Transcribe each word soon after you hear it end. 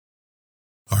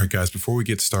All right, guys, before we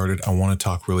get started, I want to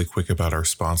talk really quick about our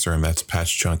sponsor, and that's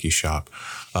Patch Junkie Shop.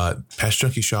 Patch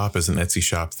Junkie Shop is an Etsy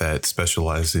shop that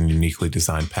specializes in uniquely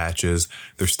designed patches.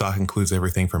 Their stock includes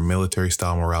everything from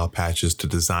military-style morale patches to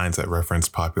designs that reference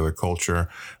popular culture.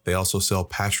 They also sell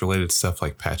patch-related stuff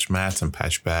like patch mats and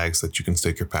patch bags that you can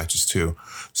stick your patches to.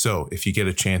 So if you get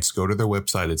a chance, go to their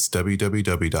website. It's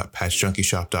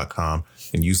www.patchjunkieshop.com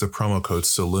and use the promo code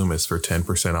SALUMIST for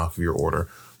 10% off of your order.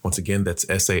 Once again, that's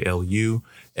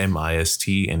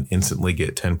SALUMIST and instantly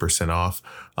get 10% off.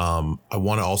 I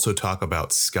want to also talk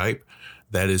about Skype.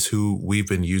 That is who we've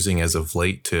been using as of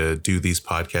late to do these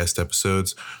podcast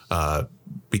episodes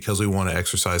because we want to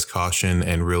exercise caution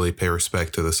and really pay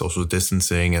respect to the social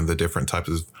distancing and the different types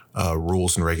of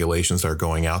rules and regulations that are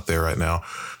going out there right now.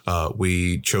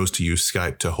 We chose to use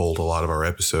Skype to hold a lot of our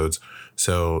episodes.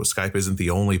 So Skype isn't the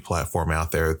only platform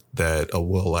out there that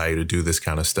will allow you to do this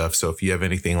kind of stuff. So if you have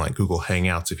anything like Google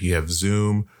Hangouts, if you have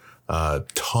Zoom,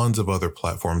 tons of other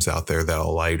platforms out there that will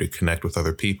allow you to connect with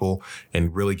other people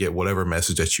and really get whatever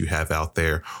message that you have out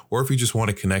there. Or if you just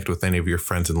want to connect with any of your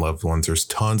friends and loved ones, there's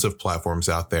tons of platforms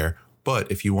out there.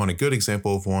 But if you want a good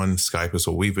example of one, Skype is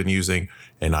what we've been using,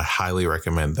 and I highly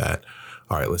recommend that.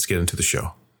 All right, let's get into the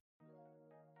show.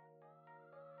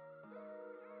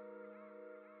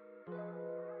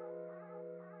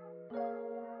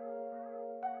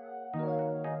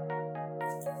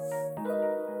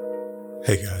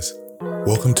 Hey guys,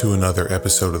 welcome to another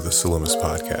episode of the Salumist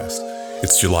Podcast.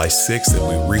 It's July 6th and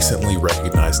we recently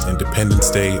recognized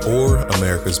Independence Day, or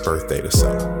America's birthday to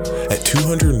some. At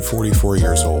 244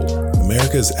 years old,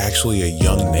 America is actually a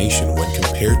young nation when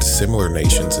compared to similar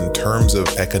nations in terms of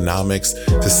economics,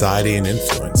 society, and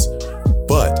influence.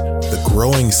 But the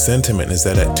growing sentiment is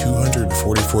that at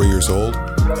 244 years old,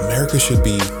 America should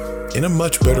be in a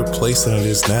much better place than it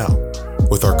is now.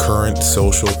 With our current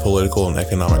social, political, and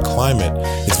economic climate,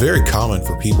 it's very common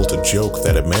for people to joke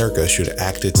that America should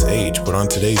act its age, but on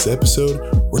today's episode,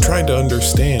 we're trying to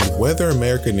understand whether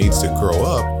America needs to grow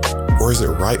up, or is it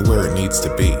right where it needs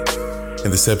to be?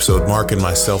 In this episode, Mark and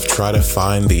myself try to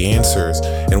find the answers,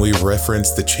 and we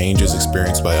reference the changes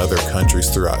experienced by other countries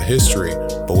throughout history,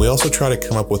 but we also try to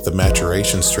come up with the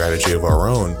maturation strategy of our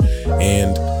own,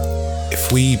 and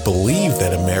if we believe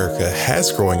that America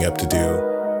has growing up to do,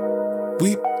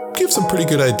 we give some pretty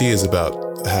good ideas about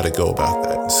how to go about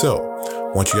that. So,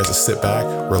 I want you guys to sit back,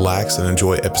 relax, and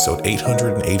enjoy episode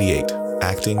 888,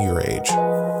 Acting Your Age.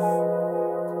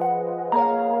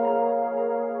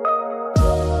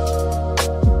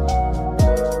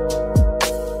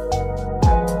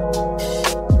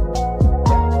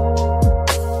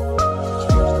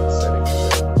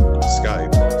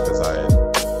 Skype, because I had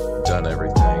done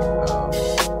everything.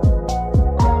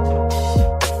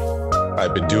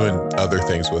 I've been doing other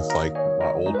things with like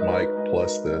my old mic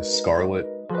plus the Scarlett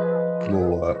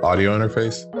little audio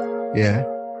interface. Yeah.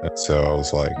 And so I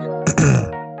was like,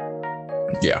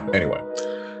 yeah, anyway.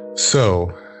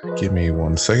 So give me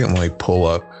 1 second. Let me pull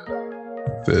up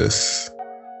this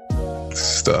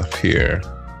stuff here.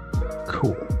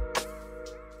 Cool.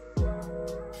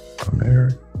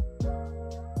 America.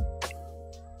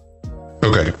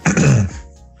 Okay.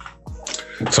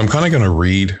 So I'm kind of going to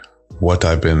read what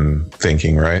I've been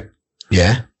thinking, right?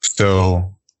 Yeah.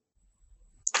 So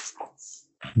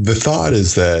the thought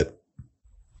is that,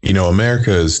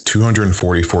 America is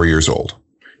 244 years old,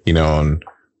 and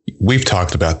we've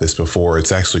talked about this before.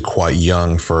 It's actually quite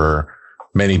young for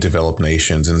many developed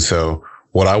nations. And so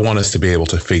what I want us to be able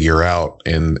to figure out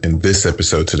in this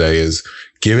episode today is,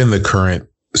 given the current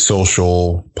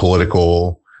social,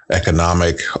 political,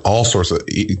 economic, all sorts of,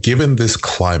 given this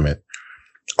climate,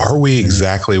 are we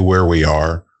exactly where we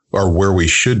are or where we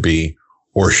should be,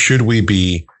 or should we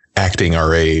be acting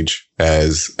our age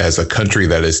as a country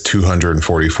that is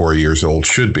 244 years old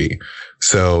should be?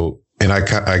 So, and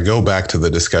I go back to the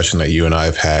discussion that you and I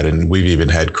have had, and we've even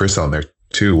had Chris on there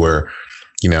too, where,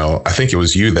 I think it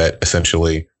was you that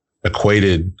essentially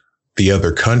equated the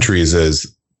other countries as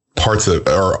parts of,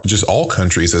 or just all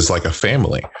countries as like a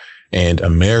family. And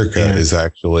America is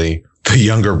actually the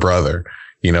younger brother.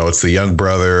 It's the young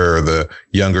brother or the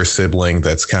younger sibling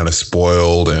that's kind of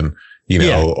spoiled and,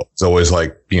 it's always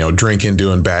like, drinking,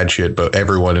 doing bad shit, but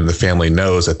everyone in the family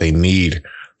knows that they need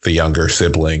the younger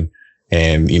sibling.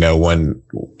 And, on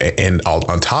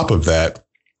top of that,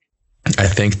 I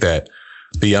think that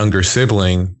the younger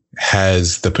sibling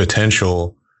has the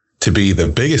potential to be the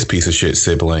biggest piece of shit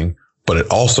sibling, but it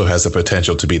also has the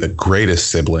potential to be the greatest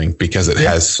sibling because it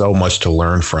has so much to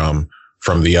learn from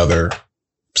the other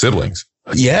siblings.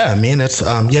 Yeah, man, that's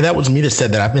that was me that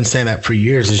said that. I've been saying that for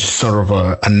years. It's just sort of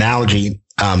an analogy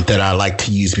that I like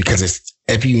to use because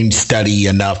if you study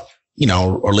enough,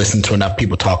 or listen to enough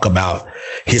people talk about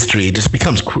history, it just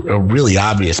becomes really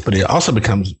obvious. But it also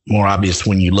becomes more obvious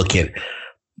when you look at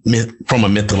from a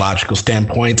mythological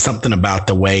standpoint, something about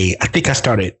the way, I think I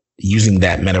started using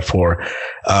that metaphor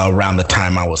around the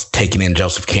time I was taking in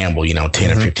Joseph Campbell,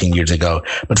 10 or 15 years ago.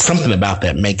 But something about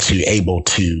that makes you able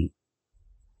to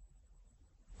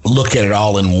look at it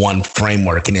all in one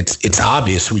framework. And it's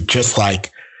obvious. We just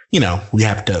like, we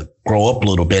have to grow up a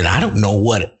little bit. I don't know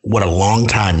what a long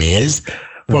time is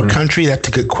for a country. That's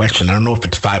a good question. I don't know if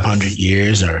it's 500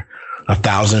 years or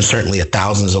 1,000. Certainly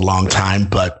 1,000 is a long time.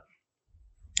 But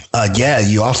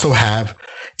you also have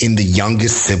in the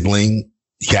youngest sibling,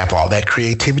 you have all that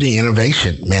creativity,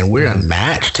 innovation. Man, we're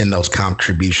unmatched in those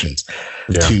contributions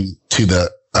to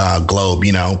the globe.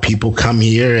 People come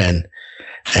here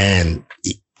and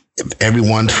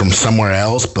everyone's from somewhere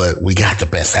else, but we got the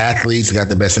best athletes, we got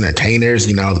the best entertainers,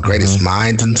 the greatest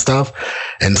minds and stuff.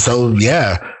 And so,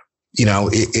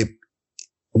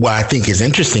 what I think is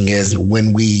interesting is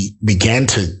when we began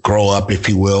to grow up, if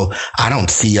you will, I don't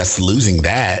see us losing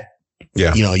that.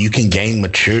 Yeah. You can gain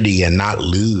maturity and not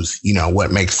lose,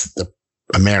 what makes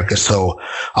America so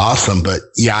awesome. But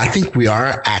I think we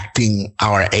are acting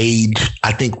our age.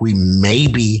 I think we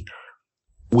move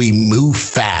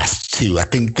fast too. I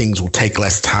think things will take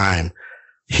less time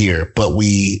here, but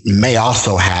we may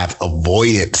also have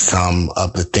avoided some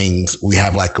of the things. We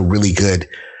have like a really good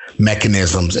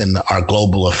mechanisms in our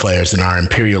global affairs and our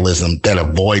imperialism that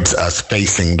avoids us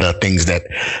facing the things that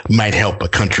might help a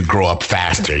country grow up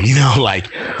faster,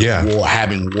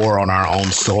 having war on our own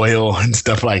soil and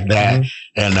stuff like that.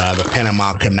 And the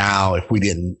Panama Canal, if we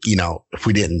didn't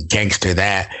gangster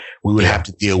that, we would have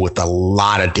to deal with a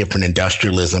lot of different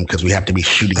industrialism because we have to be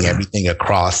shooting everything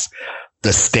across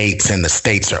the states, and the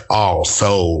states are all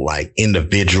so like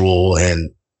individual and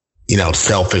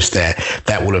selfish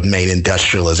that would have made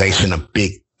industrialization a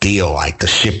big deal. Like the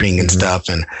shipping and stuff,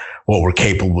 and what we're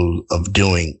capable of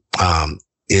doing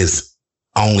is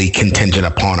only contingent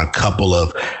upon a couple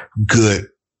of good,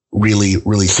 really,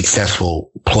 really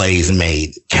successful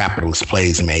capitalist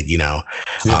plays made, and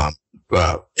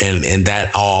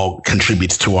that all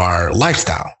contributes to our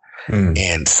lifestyle.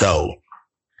 And so,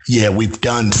 we've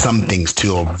done some things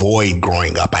to avoid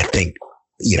growing up, I think,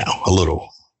 a little.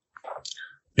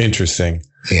 Interesting.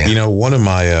 Yeah. One of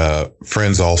my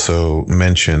friends also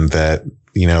mentioned that,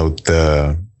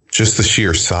 just the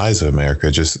sheer size of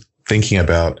America, just thinking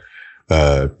about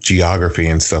geography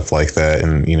and stuff like that.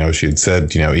 And, she had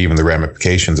said, even the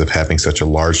ramifications of having such a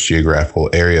large geographical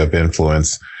area of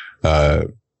influence,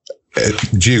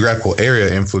 geographical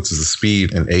area influences the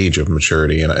speed and age of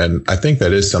maturity. And I think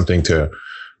that is something to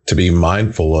be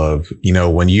mindful of,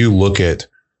 when you look at,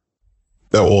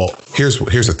 well, here's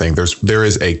the thing. There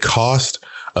is a cost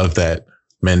of that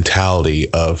mentality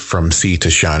of from sea to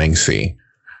shining sea.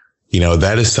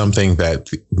 That is something that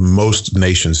most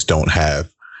nations don't have.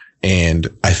 And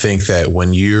I think that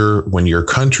when your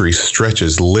country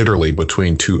stretches literally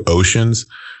between two oceans,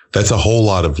 that's a whole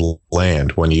lot of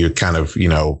land when you kind of,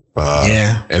 and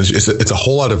it's a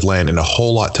whole lot of land and a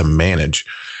whole lot to manage.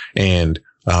 And,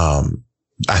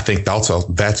 I think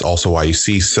that's also why you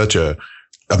see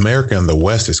America in the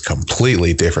West is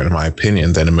completely different, in my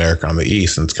opinion, than America on the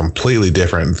East. And it's completely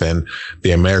different than the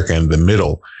America in the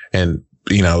middle. And,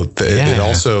 it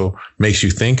also makes you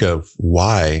think of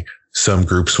why some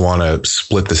groups want to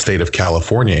split the state of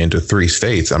California into 3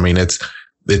 states. I mean, it's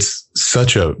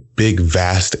such a big,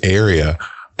 vast area.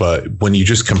 But when you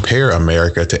just compare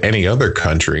America to any other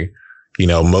country,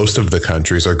 most of the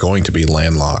countries are going to be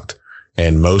landlocked,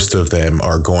 and most of them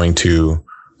are going to,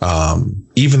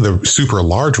 even the super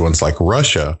large ones like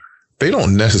Russia, they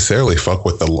don't necessarily fuck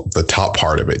with the top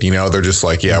part of it. They're just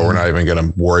like, we're not even going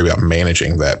to worry about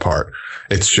managing that part.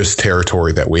 It's just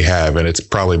territory that we have, and it's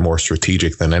probably more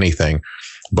strategic than anything.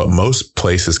 But most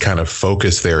places kind of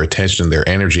focus their attention, their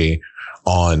energy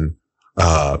on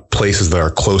places that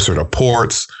are closer to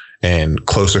ports and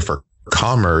closer for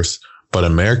commerce. But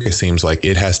America seems like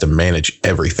it has to manage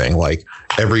everything, like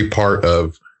every part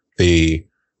of the,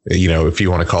 if you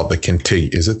want to call it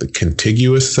is it the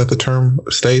contiguous, is that the term,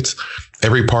 states?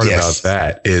 Every part about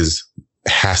that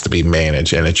has to be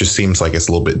managed. And it just seems like it's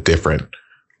a little bit different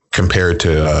compared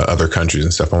to other countries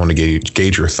and stuff. I want to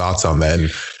gauge your thoughts on that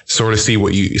and sort of see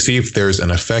if there's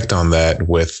an effect on that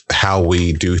with how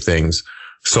we do things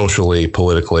socially,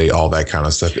 politically, all that kind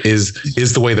of stuff.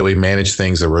 Is the way that we manage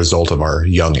things a result of our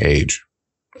young age?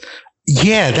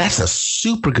 Yeah, that's a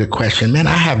super good question, man.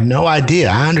 I have no idea.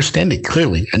 I understand it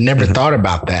clearly. I never thought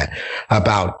about that,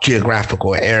 about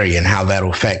geographical area and how that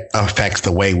affects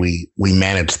the way we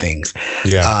manage things.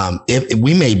 Yeah. If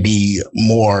we may be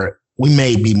more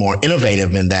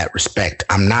innovative in that respect.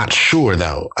 I'm not sure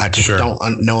though. I just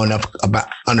don't know enough about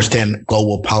understand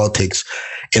global politics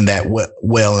in that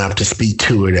well enough to speak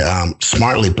to it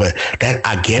smartly. But that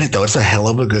I get it though. It's a hell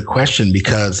of a good question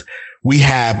because we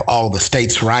have all the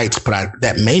states' rights, but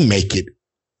that may make it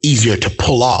easier to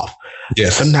pull off. Yeah.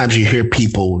 Sometimes you hear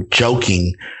people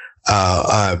joking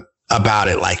about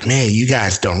it, like, man, you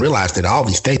guys don't realize that all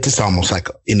these states, it's almost like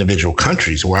individual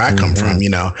countries where I come from,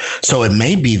 So it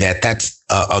may be that that's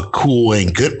a cool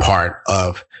and good part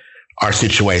of our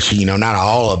situation. Not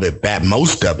all of it bad.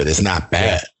 Most of it is not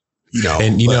bad.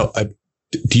 And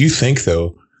do you think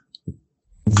though,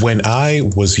 when I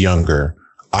was younger,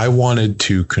 I wanted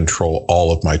to control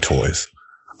all of my toys.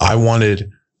 I wanted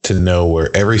to know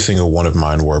where every single one of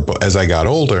mine were. But as I got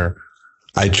older,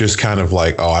 I just kind of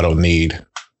like, I don't need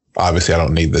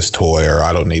this toy or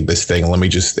I don't need this thing. Let me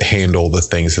just handle the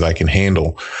things that I can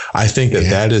handle. I think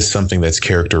that is something that's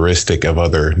characteristic of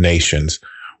other nations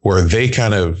where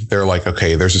they're like,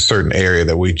 okay, there's a certain area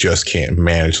that we just can't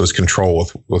manage. Let's control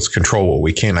what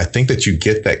we can. I think that you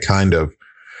get that kind of,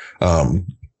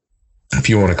 if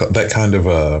you want to call that kind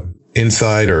of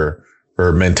insight or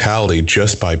mentality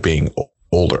just by being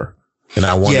older. And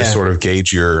I want to sort of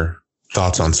gauge your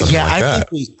thoughts on something like that.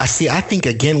 I think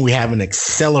again, we have an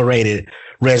accelerated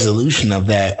resolution of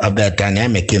that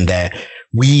dynamic in that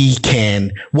we can,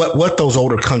 what those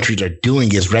older countries are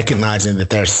doing is recognizing that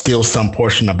there's still some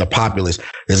portion of the populace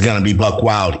that's going to be buck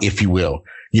wild, if you will.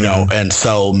 And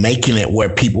so making it where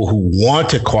people who want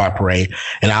to cooperate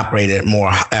and operate at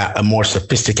more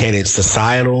sophisticated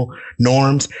societal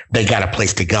norms, they got a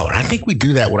place to go. And I think we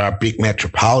do that with our big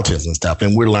metropolitans and stuff.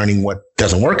 And we're learning what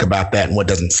doesn't work about that and what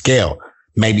doesn't scale.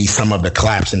 Maybe some of the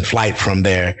collapse in flight from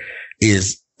there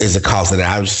is a cause of that.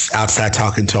 I was outside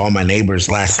talking to all my neighbors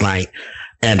last night.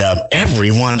 And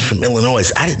everyone from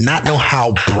Illinois, I did not know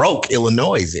how broke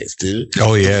Illinois is, dude.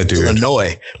 Oh, yeah, dude.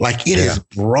 Illinois, like it is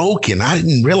broken. I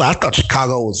didn't realize. I thought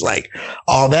Chicago was like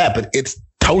all that, but it's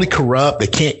totally corrupt. They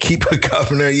can't keep a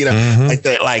governor, like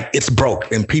that. Like it's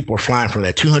broke. And people are flying from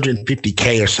that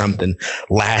 250K or something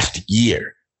last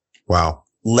year. Wow.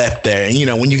 Left there.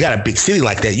 And, when you got a big city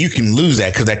like that, you can lose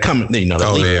that because they're coming, they're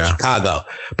leaving Chicago.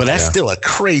 But that's still a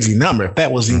crazy number. If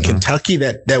that was in Kentucky,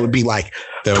 that would be like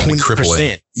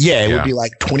 20%. Yeah, it would be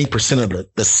like 20% of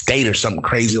the state or something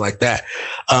crazy like that.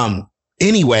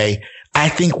 Anyway, I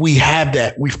think we have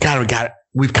that. We've kind of got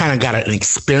an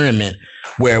experiment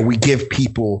where we give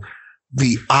people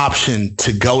the option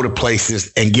to go to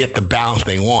places and get the balance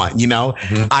they want.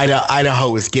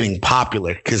 Idaho is getting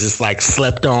popular because it's like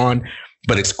slept on,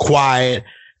 but it's quiet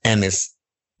and it's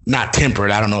not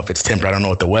temperate. I don't know if it's temperate. I don't know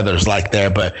what the weather is like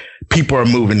there, but people are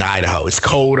moving to Idaho. It's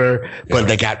colder, but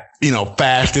they got,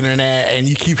 fast internet and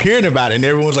you keep hearing about it and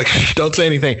everyone's like, shh, don't say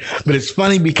anything. But it's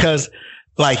funny because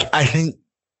I think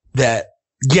that,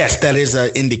 yes, that is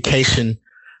an indication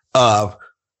of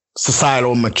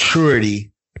societal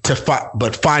maturity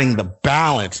but finding the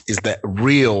balance is the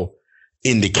real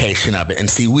indication of it. And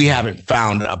see, we haven't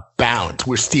found a balance.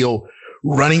 We're still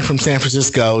running from San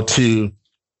Francisco to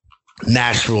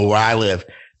Nashville, where I live,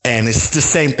 and it's the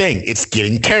same thing. It's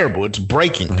getting terrible. It's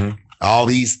breaking. All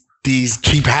these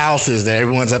cheap houses that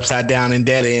everyone's upside down and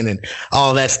dead in, and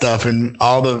all that stuff, and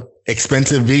all the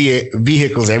expensive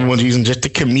vehicles everyone's using just to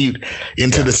commute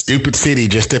into the stupid city,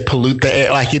 just to pollute the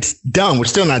air. Like it's dumb. We're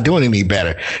still not doing any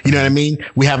better. You know what I mean?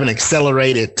 We have an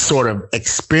accelerated sort of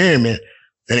experiment,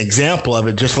 an example of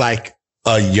it, just like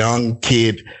a young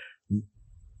kid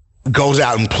goes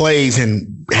out and plays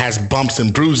and has bumps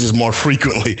and bruises more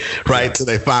frequently, right? So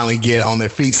they finally get on their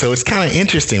feet. So it's kind of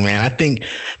interesting, man. I think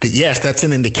that, yes, that's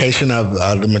an indication of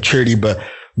the maturity, but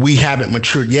we haven't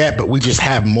matured yet, but we just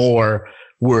have more.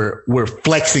 We're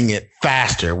flexing it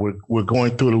faster. We're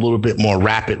going through it a little bit more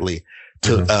rapidly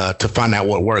to find out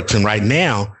what works. And right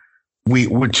now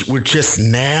we're just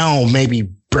now maybe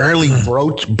barely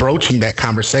broaching that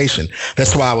conversation.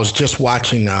 That's why I was just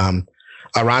watching,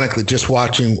 ironically,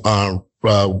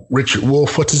 Richard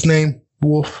Wolff. What's his name?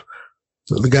 Wolff,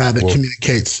 the guy that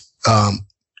communicates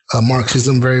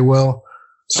Marxism very well.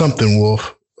 Something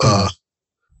Wolff. I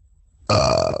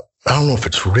don't know if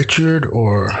it's Richard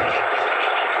or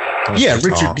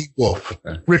Richard D. Wolff.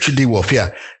 Okay. Richard D. Wolff. Yeah,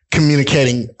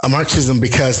 communicating Marxism,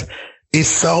 because it's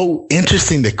so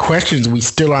interesting the questions we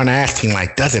still aren't asking.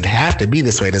 Like, does it have to be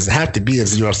this way? Does it have to be a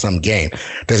zero-sum game?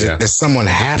 Does someone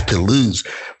have to lose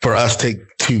for us to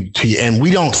to you. And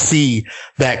we don't see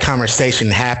that conversation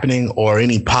happening or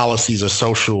any policies or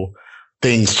social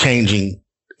things changing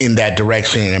in that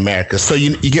direction in America. So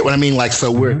you get what I mean? Like,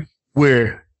 so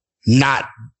we're not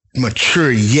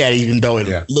mature yet, even though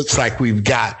it looks like we've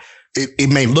got, it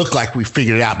may look like we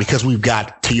figured it out because we've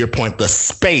got, to your point, the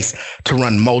space to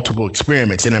run multiple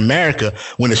experiments. In America,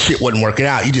 when the shit wasn't working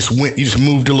out, you just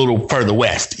moved a little further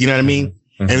west. You know what I mean?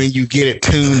 And then you get it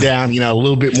tuned down, a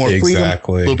little bit more freedom,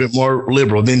 a little bit more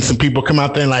liberal. Then some people come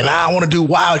out there and like, nah, I want to do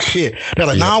wild shit. They're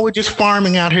like, nah, we're just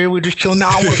farming out here. We're just chilling. Nah,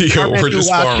 I want to do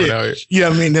wild shit. Out here. You know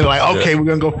what I mean? They're like, okay, we're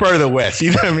going to go further west. You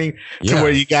know what I mean? To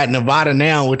where you got Nevada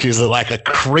now, which is like a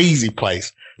crazy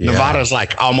place. Nevada's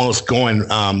like almost going,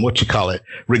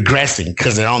 regressing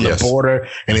because they're on the border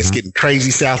and it's getting crazy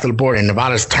south of the border. And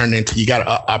Nevada's turned into, you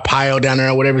got Arpaio down there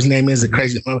or whatever his name is, the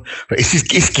crazy, but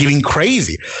it's getting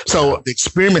crazy. So the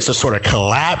experiments are sort of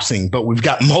collapsing, but we've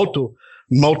got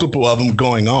multiple of them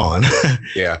going on.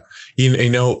 Yeah.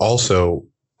 Also,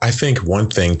 I think one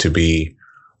thing to be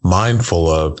mindful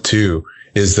of too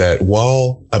is that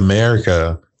while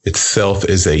America itself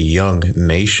is a young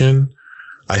nation,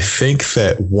 I think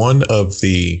that one of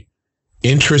the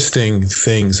interesting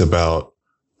things about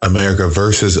America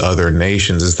versus other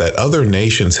nations is that other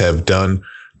nations have done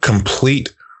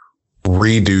complete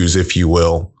redos, if you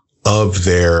will, of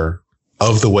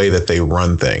the way that they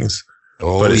run things.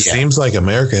 But it seems like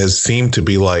America has seemed to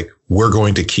be like, we're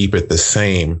going to keep it the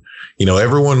same.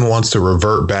 Everyone wants to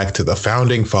revert back to the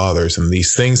founding fathers and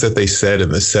these things that they said in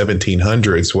the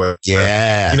 1700s where,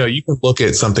 you can look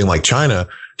at something like China.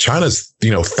 China's,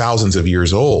 thousands of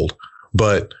years old.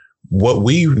 But what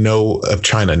we know of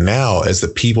China now as the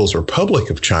People's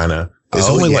Republic of China is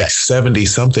only like 70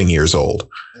 something years old,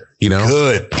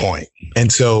 Good point.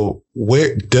 And so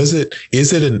is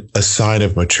it a sign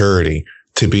of maturity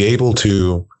to be able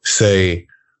to say,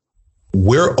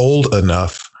 we're old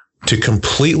enough to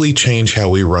completely change how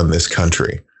we run this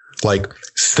country? Like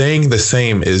staying the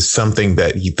same is something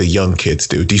that the young kids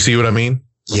do. Do you see what I mean?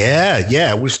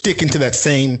 Yeah. We're sticking to that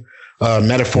same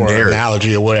metaphor or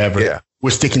analogy or whatever. Yeah. We're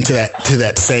sticking to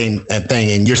that same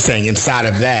thing. And you're saying inside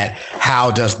of that, how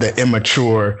does the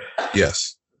immature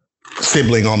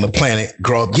sibling on the planet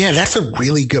grow up? Yeah, that's a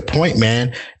really good point,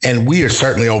 man. And we are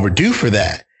certainly overdue for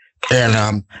that. And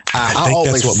I think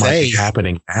that's what might be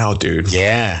happening now, dude.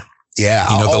 Yeah.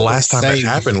 The last time that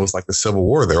happened was like the Civil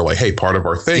War. They were like, hey, part of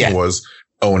our thing was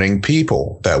owning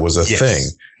people. That was a thing.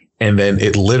 And then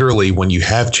it literally, when you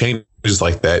have changes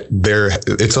like that,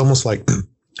 it's almost like,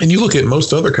 and you look at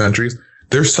most other countries,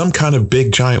 there's some kind of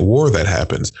big giant war that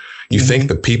happens. You think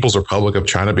the People's Republic of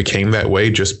China became that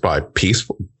way just by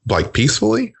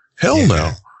peacefully? Hell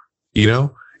no.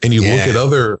 And you look at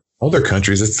other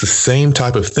countries, it's the same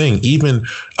type of thing. Even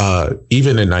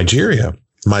in Nigeria,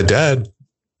 my dad,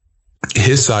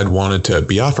 his side wanted to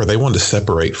Biafra. They wanted to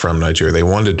separate from Nigeria. They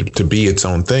wanted to be its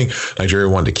own thing. Nigeria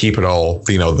wanted to keep it all,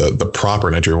 the proper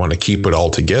Nigeria wanted to keep it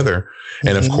all together.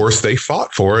 And of course they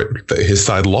fought for it. His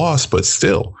side lost, but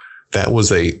still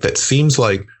that seems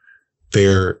like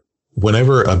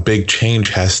whenever a big change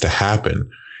has to happen.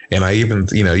 And I even,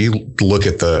 you look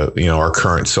at our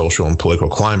current social and political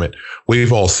climate,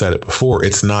 we've all said it before.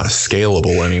 It's not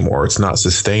scalable anymore. It's not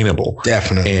sustainable.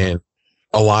 Definitely. And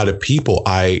a lot of people,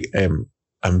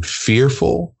 I'm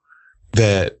fearful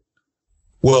that,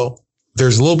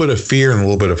 there's a little bit of fear and a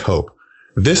little bit of hope.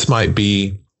 This might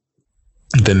be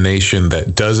the nation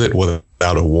that does it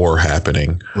without a war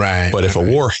happening. Right. But if a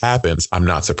war happens, I'm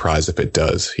not surprised if it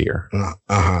does here. Yeah.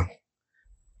 What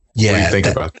do you think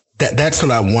about that? That's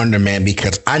what I wonder, man,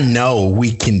 because I know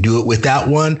we can do it without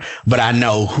one, but I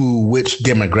know which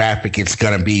demographic it's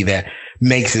going to be that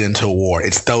makes it into a war.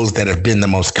 It's those that have been the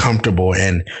most comfortable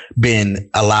and been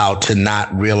allowed to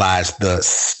not realize the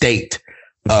state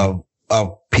of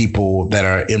people that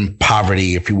are in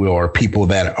poverty, if you will, or people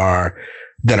that are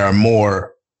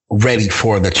more ready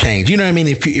for the change. You know what I mean?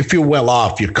 If you're well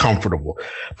off, you're comfortable,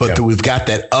 but we've got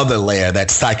that other layer,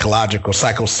 that psychological,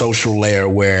 psychosocial layer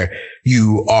where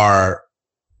you are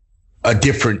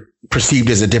perceived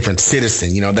as a different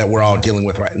citizen, that we're all dealing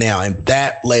with right now. And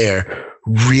that layer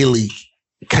really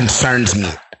concerns me.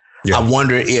 Yeah. I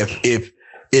wonder if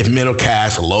middle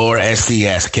class, lower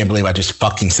SCS, I can't believe I just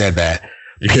fucking said that.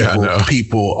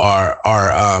 People are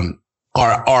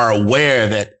aware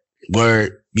that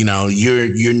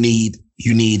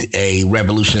you need a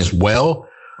revolution as well,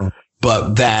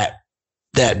 but that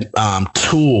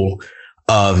tool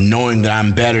of knowing that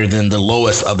I'm better than the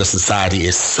lowest of the society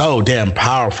is so damn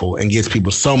powerful and gives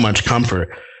people so much comfort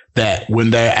that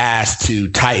when they're asked to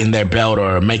tighten their belt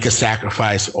or make a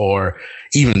sacrifice or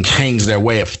even change their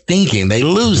way of thinking, they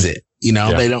lose it. You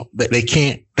know, they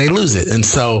can't, they lose it. And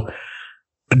so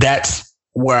that's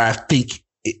where I think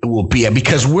it will be at,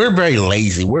 because we're very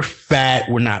lazy. We're fat.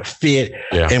 We're not fit,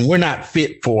 and we're not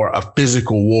fit for a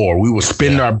physical war. We will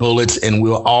spend our bullets and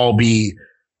we'll all be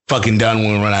fucking done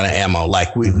when we run out of ammo.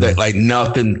 Like like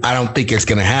nothing. I don't think it's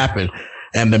going to happen.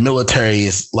 And the military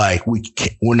is like,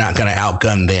 we're not going to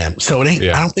outgun them. So it ain't,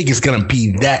 I don't think it's going to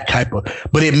be that type of,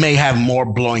 but it may have more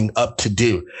blowing up to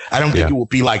do. I don't think it will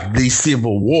be like the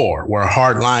Civil War where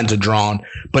hard lines are drawn,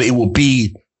 but it will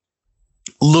be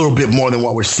a little bit more than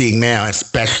what we're seeing now,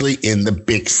 especially in the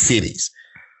big cities.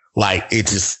 Like it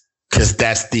just, because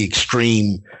that's the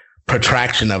extreme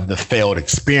protraction of the failed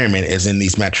experiment, is in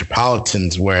these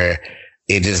metropolitans where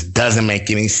it just doesn't make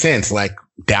any sense. Like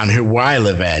down here where I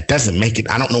live at, doesn't make it.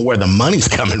 I don't know where the money's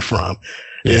coming from.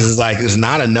 This is like, there's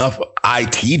not enough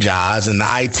IT jobs, and the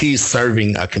IT is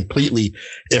serving a completely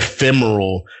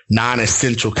ephemeral,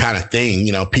 non-essential kind of thing.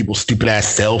 You know, people's stupid ass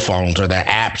cell phones or their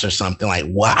apps or something. Like,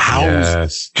 what? How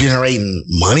is generating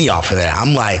money off of that?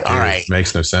 I'm like, all right,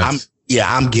 makes no sense.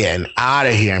 I'm getting out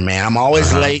of here, man. I'm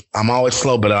always late. I'm always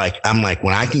slow, but I'm like,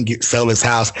 when I can sell this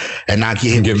house and not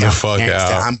get hit, the fuck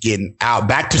out. I'm getting out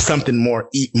back to something more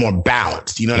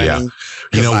balanced. You know what I mean?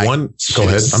 You know, go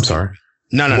ahead. I'm sorry.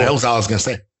 No, that was all I was going to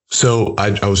say. So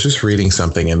I was just reading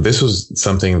something, and this was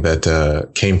something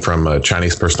that came from a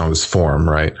Chinese person on this forum,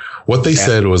 right? What they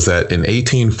said was that in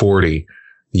 1840,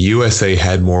 the USA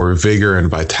had more vigor and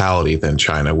vitality than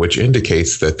China, which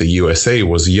indicates that the USA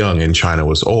was young and China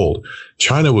was old.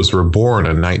 China was reborn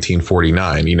in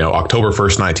 1949. You know, October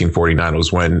 1st, 1949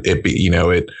 was when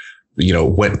it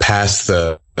went past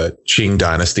the Qing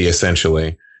dynasty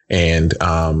essentially, and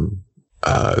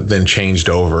then changed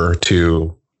over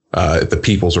to the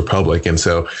People's Republic. And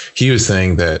so he was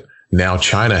saying that now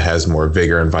China has more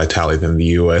vigor and vitality than the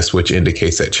US, which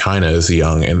indicates that China is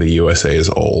young and the USA is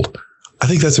old. I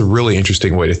think that's a really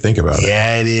interesting way to think about it.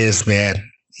 Yeah, it is, man.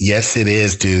 Yes, it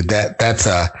is, dude. That's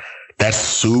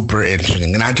super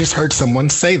interesting. And I just heard someone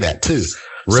say that too.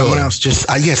 Really?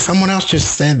 Someone else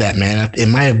just said that, man. It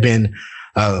might have been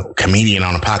a comedian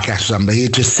on a podcast or something, but he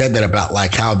just said that about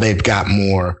like how they've got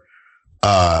more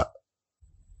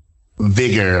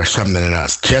vigor or something than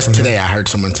us. Just today I heard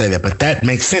someone say that, but that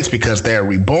makes sense because they're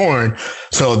reborn.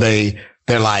 So they're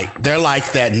like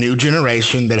that new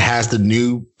generation that has the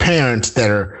new parents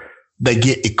they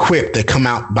get equipped. They come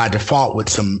out by default with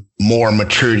some more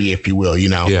maturity, if you will. You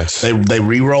know, they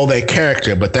re-roll their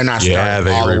character, but they're not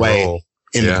starting all the way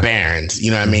in the Barrens.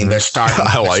 You know what I mean? They're starting.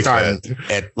 Starting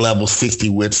at level 60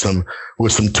 with some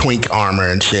twink armor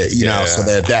and shit. You know, so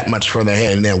they're that much further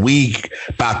ahead. And then we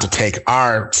about to take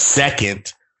our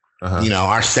second.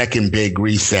 Our second big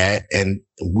reset, and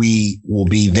we will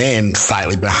be then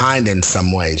slightly behind in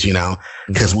some ways, you know,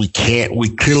 because we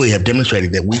clearly have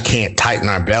demonstrated that we can't tighten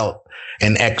our belt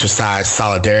and exercise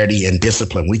solidarity and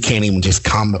discipline. We can't even just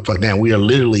calm the fuck down. We are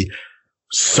literally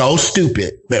so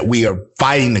stupid that we are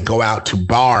fighting to go out to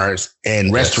bars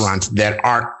and restaurants that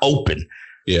aren't open.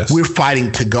 Yes. We're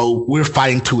fighting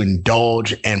to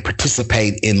indulge and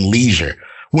participate in leisure.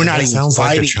 We're not even sounds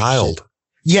fighting. Like a child.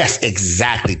 Yes,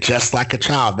 exactly. Just like a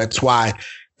child. That's why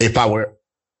if I were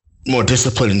more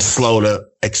disciplined and slow to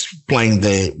explain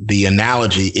the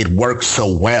analogy, it works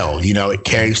so well. You know, it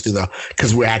carries through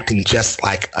because we're acting just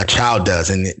like a child does.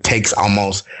 And it takes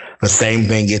almost the same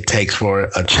thing it takes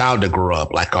for a child to grow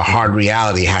up. Like a hard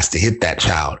reality has to hit that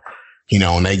child. You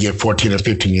know, when they get 14 or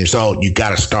 15 years old, you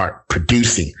got to start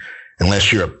producing.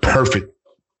 Unless you're a perfect,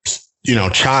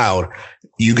 child,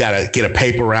 you got to get a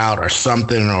paper route or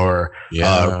something, or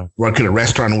work at a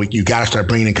restaurant a week. You got to start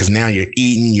bringing it because now you're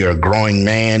eating, you're a growing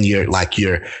man. You're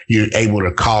able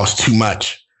to cause too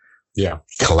much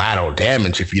collateral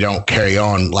damage if you don't carry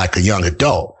on like a young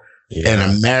adult. Yeah.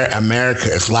 And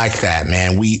America is like that,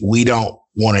 man. We don't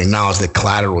want to acknowledge the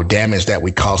collateral damage that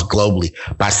we cause globally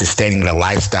by sustaining the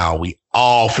lifestyle we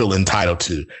all feel entitled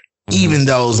to, even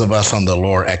those of us on the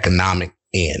lower economic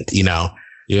end, you know.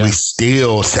 Yeah. I'm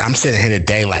sitting here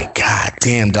today like, God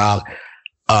damn, dog.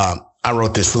 I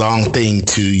wrote this long thing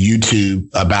to YouTube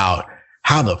about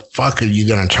how the fuck are you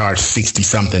going to charge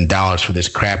 $60-something for this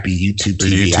crappy YouTube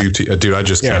TV? Dude, I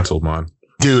just canceled mine.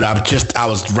 Dude, I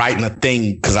was writing a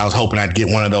thing because I was hoping I'd get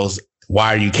one of those,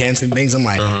 why are you canceling things? I'm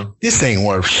like, this ain't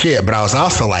worth shit. But I was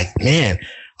also like, man,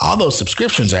 all those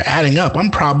subscriptions are adding up. I'm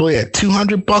probably at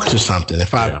 $200 or something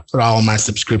if I put all of my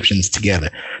subscriptions together.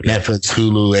 Netflix,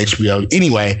 Hulu, HBO.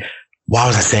 Anyway, why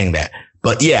was I saying that?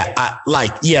 But we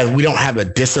don't have a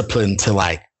discipline to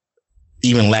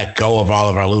even let go of all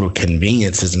of our little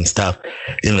conveniences and stuff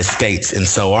in the States. And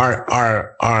so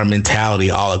our mentality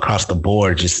all across the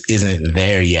board just isn't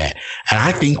there yet. And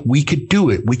I think we could do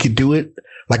it. We could do it,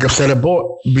 like I've said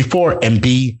before, and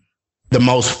be the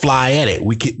most fly at it.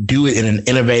 We could do it in an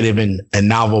innovative and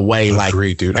novel way. Like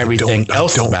dude. Everything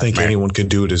else. I don't think anyone could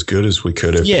do it as good as we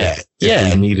could if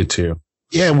we needed to.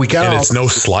 Yeah, we got. And it's no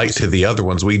slight to the other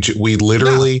ones. We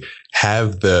literally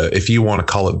have if you want to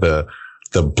call it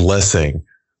the blessing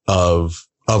of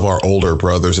our older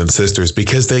brothers and sisters,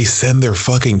 because they send their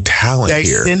fucking talent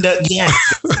here.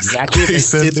 Exactly. They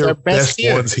send their best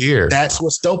ones here. That's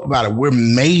what's dope about it. We're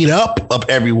made up of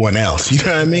everyone else. You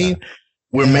know what I mean?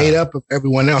 We're made up of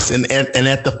everyone else. And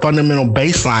at the fundamental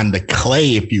baseline, the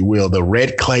clay, if you will, the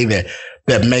red clay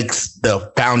that makes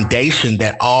the foundation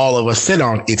that all of us sit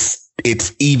on, it's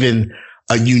even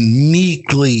a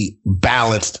uniquely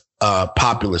balanced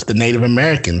populace, the Native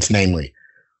Americans, namely.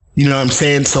 You know what I'm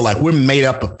saying? So like we're made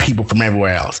up of people from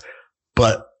everywhere else.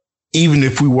 But even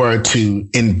if we were to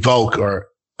invoke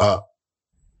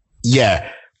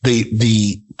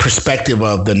the perspective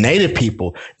of the native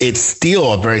people, it's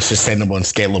still a very sustainable and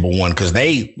scalable one because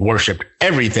they worshiped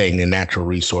everything in natural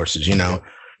resources, you know?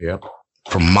 Yep.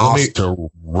 From moss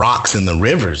to rocks in the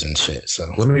rivers and shit.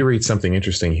 So let me read something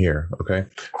interesting here. Okay.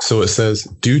 So it says,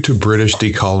 due to British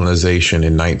decolonization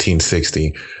in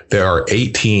 1960, there are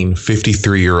 18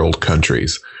 53-year-old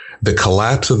countries. The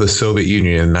collapse of the Soviet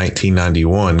Union in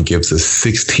 1991 gives us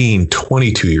 16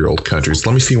 22-year-old countries.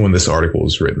 Let me see when this article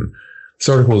was written. This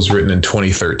article was written in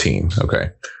 2013. Okay.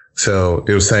 So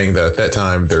it was saying that at that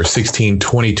time, there are 16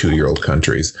 22-year-old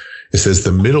countries. It says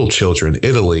the middle children,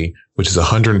 Italy, which is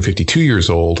 152 years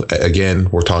old. Again,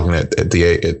 we're talking at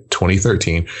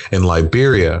 2013, and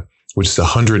Liberia, which is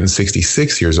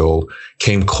 166 years old,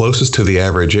 came closest to the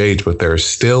average age, but they're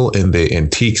still in the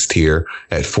antiques tier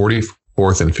at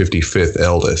 44th and 55th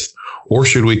eldest. Or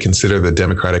should we consider the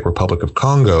Democratic Republic of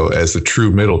Congo as the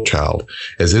true middle child,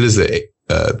 as it is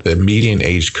the median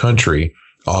aged country,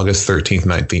 August 13th,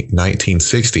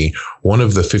 1960, one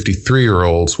of the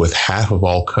 53-year-olds with half of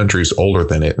all countries older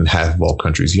than it and half of all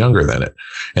countries younger than it.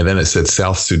 And then it said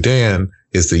South Sudan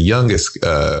is the youngest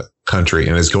country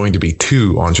and is going to be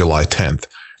 2 on July 10th.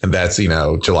 And that's,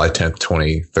 July 10th,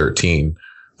 2013.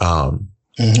 And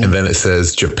then it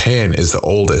says Japan is the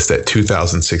oldest at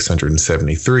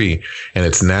 2,673, and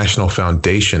its National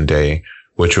Foundation Day,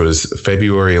 which was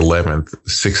February 11th,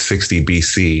 660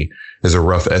 BC, is a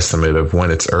rough estimate of when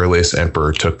its earliest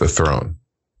emperor took the throne.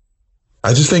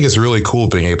 I just think it's really cool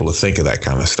being able to think of that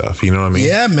kind of stuff. You know what I mean?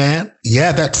 Yeah, man.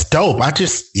 Yeah, that's dope.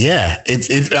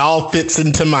 It all fits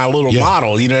into my little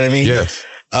model. You know what I mean? Yes.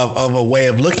 Of a way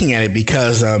of looking at it,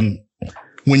 because when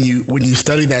you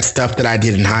study that stuff that I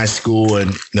did in high school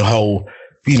and the whole,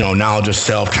 knowledge of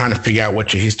self, trying to figure out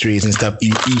what your history is and stuff,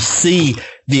 you see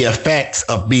the effects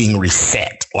of being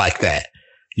reset like that,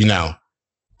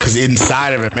 because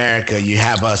inside of America, you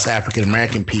have us African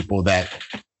American people that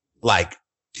like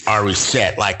are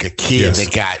reset, like a kid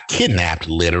that got kidnapped,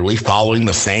 literally following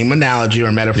the same analogy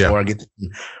or metaphor. Yeah.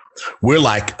 We're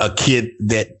like a kid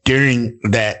that during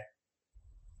that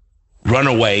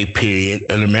runaway period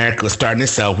in America was starting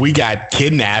itself, we got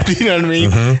kidnapped, you know what I mean?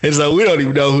 Mm-hmm. And so we don't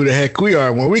even know who the heck we are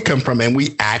and where we come from, and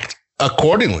we act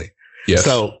accordingly. Yes.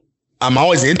 So I'm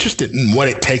always interested in what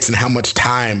it takes and how much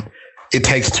time it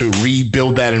takes to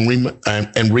rebuild that and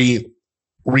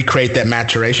recreate that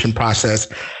maturation process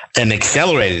and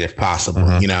accelerate it if possible,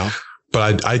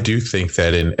 But I do think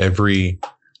that in every,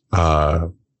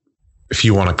 if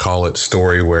you want to call it,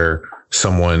 story where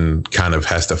someone kind of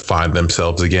has to find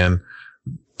themselves again,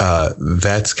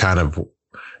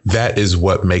 that is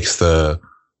what makes the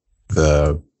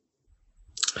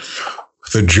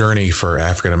journey for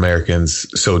African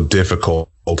Americans so difficult,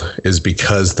 is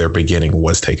because their beginning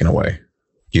was taken away.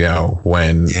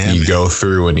 When you go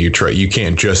through and you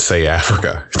can't just say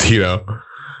Africa,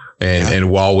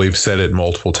 and while we've said it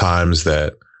multiple times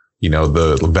that,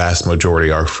 the vast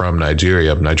majority are from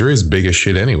Nigeria, Nigeria's big as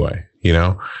shit anyway,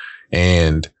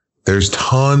 and there's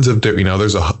tons of,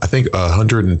 there's I think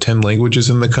 110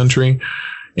 languages in the country.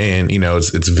 And,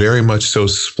 it's very much so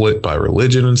split by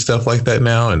religion and stuff like that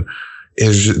now. And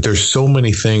there's so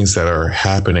many things that are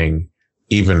happening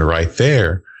even right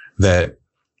there that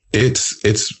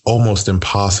it's almost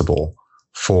impossible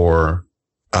for,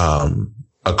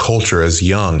 a culture as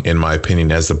young, in my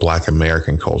opinion, as the Black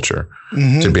American culture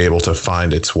to be able to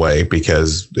find its way,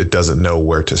 because it doesn't know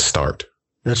where to start.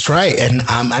 That's right. And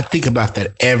I think about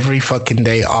that every fucking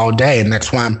day, all day. And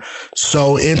that's why I'm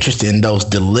so interested in those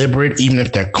deliberate, even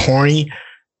if they're corny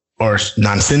or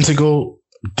nonsensical,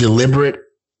 deliberate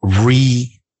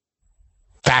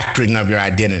factoring of your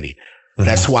identity. Mm-hmm.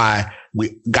 That's why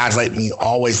guys like me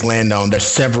always land on,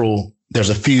 there's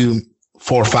a few,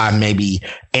 4 or 5 maybe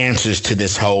answers to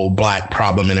this whole Black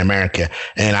problem in America.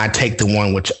 And I take the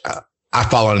one which I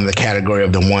fall into the category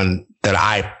of the one that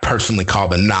I personally call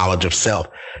the knowledge of self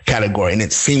category. And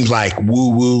it seems like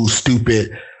woo-woo,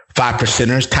 stupid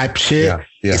 5%ers type shit. Yeah.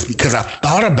 It's because I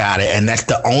thought about it, and that's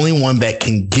the only one that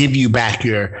can give you back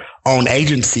your own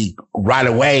agency right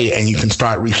away, and you can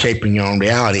start reshaping your own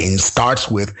reality. And it starts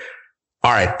with,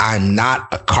 all right, I'm not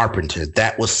a carpenter.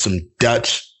 That was some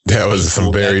Dutch. That was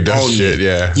some very Dutch shit.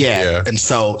 Yeah. And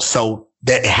so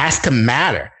that has to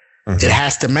matter. Mm-hmm. It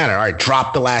has to matter. All right,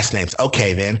 drop the last names.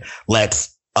 Okay, then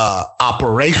let's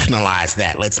operationalize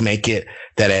that. Let's make it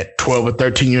that at 12 or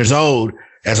 13 years old,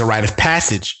 as a rite of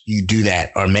passage, you do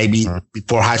that, or maybe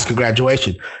before high school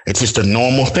graduation. It's just a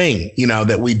normal thing,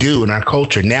 that we do in our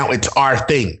culture. Now it's our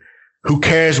thing. Who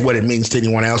cares what it means to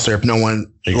anyone else, or if no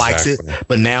one likes it?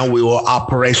 But now we will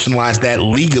operationalize that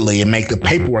legally and make the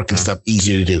paperwork and stuff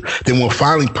easier to do. Then we'll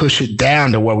finally push it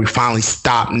down to where we finally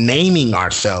stop naming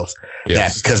ourselves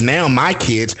that, because now my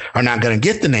kids are not going to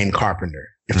get the name carpenter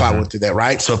if I went through that,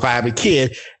 right? So if I have a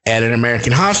kid at an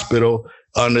American hospital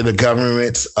under the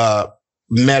government's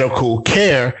medical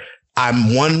care,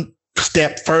 I'm one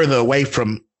step further away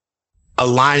from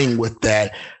aligning with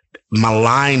that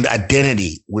maligned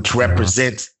identity, which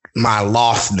represents my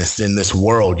lostness in this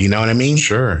world. You know what I mean?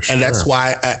 Sure. And that's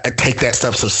why I take that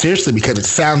stuff so seriously, because it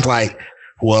sounds like,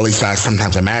 well, at least I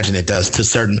sometimes imagine it does to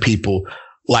certain people,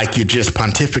 like you're just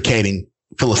pontificating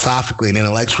philosophically and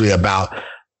intellectually about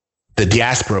the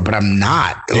diaspora, but I'm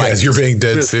not. Yeah, like, you're being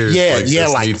dead serious.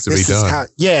 Like needs to be done.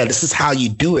 This is how you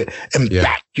do it, and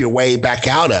back your way back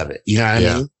out of it. You know what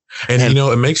I mean? And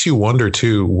it makes you wonder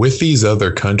too, with these other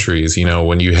countries,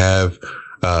 when you have,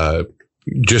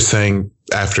 just saying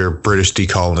after British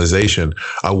decolonization,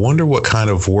 I wonder what kind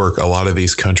of work a lot of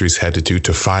these countries had to do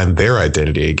to find their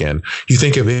identity again. You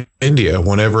think of India,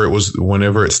 whenever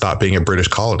it stopped being a British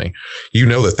colony,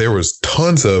 that there was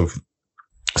tons of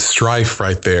strife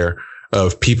right there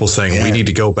of people saying we need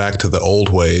to go back to the old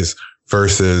ways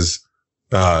versus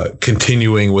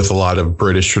continuing with a lot of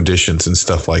British traditions and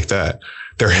stuff like that.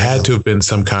 There had to have been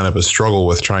some kind of a struggle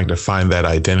with trying to find that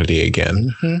identity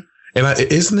again. Mm-hmm. And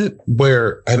isn't it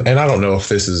where, and I don't know if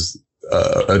this is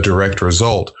a direct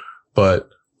result, but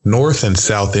North and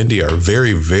South India are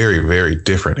very, very, very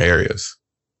different areas.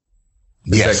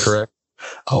 Is that correct?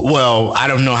 Well, I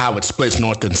don't know how it splits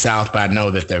North and South, but I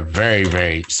know that they're very,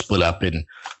 very split up in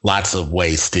lots of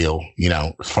ways still,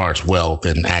 as far as wealth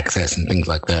and access and things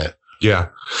like that. Yeah.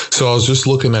 So I was just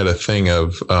looking at a thing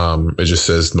of, it just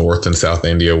says North and South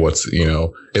India.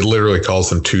 It literally calls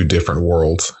them 2 different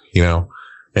worlds,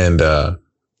 and,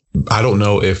 I don't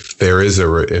know if there is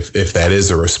if that is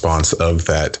a response of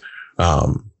that,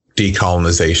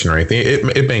 decolonization or anything.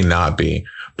 It may not be,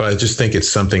 but I just think it's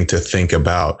something to think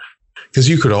about. Because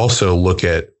you could also look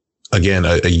at, again,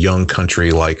 a young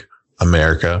country like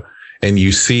America, and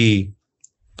you see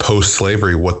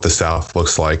post-slavery what the South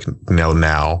looks like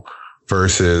now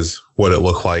versus what it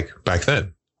looked like back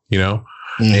then,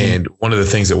 Mm-hmm. And one of the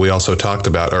things that we also talked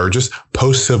about are just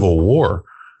post-Civil War,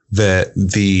 that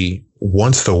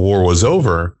once the war was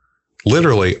over,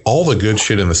 literally all the good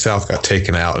shit in the South got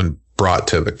taken out and brought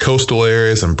to the coastal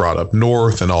areas and brought up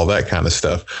north and all that kind of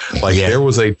stuff. There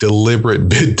was a deliberate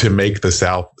bid to make the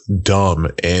South dumb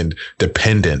and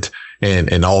dependent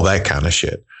and all that kind of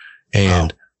shit.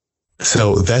 And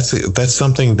so that's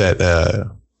something that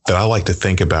I like to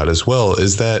think about as well.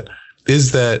 Is that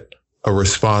a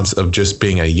response of just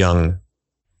being a young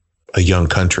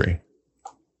country?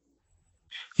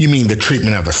 You mean the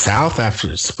treatment of the South after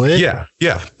the split? Yeah.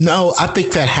 No, I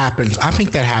think that happens. I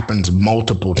think that happens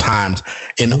multiple times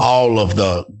in all of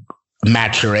the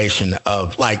maturation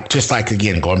of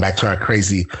again, going back to our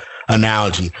crazy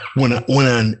analogy, when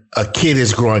a kid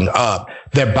is growing up,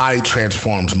 their body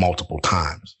transforms multiple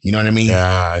times. You know what I mean?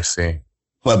 Yeah, I see.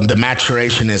 But the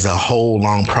maturation is a whole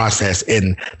long process,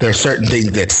 and there are certain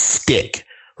things that stick,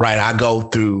 right? I go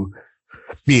through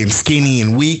being skinny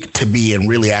and weak to being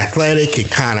really athletic and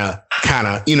kind of, kind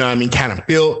of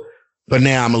built. But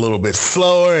now I'm a little bit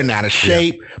slower and out of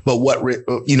shape. Yeah. But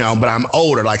but I'm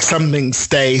older. Like some things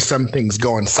stay, some things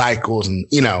go in cycles, and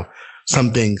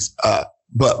some things.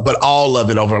 But all of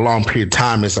it over a long period of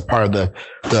time is a part of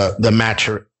the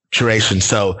maturation.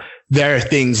 So there are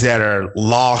things that are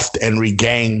lost and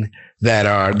regained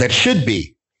that should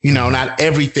be. Not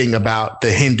everything about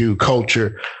the Hindu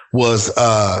culture was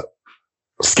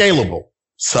scalable.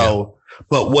 So,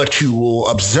 but what you will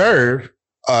observe,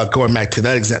 going back to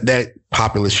that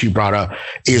populace you brought up,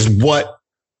 is what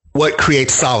what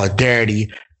creates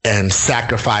solidarity and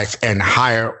sacrifice and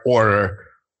higher order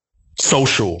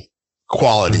social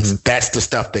qualities. Mm-hmm. That's the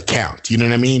stuff that counts. You know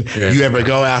what I mean? Yeah. You ever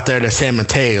go out there to San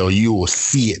Mateo, you will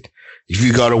see it. If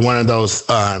you go to one of those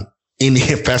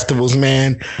Indian festivals,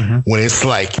 man, mm-hmm. when it's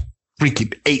like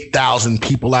freaking 8,000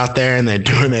 people out there and they're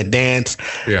doing that dance,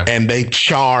 and they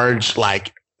charge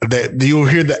like that. You'll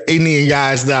hear the Indian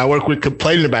guys that I work with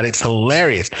complaining about it. It's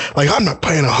hilarious. Like, I'm not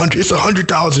paying $100. It's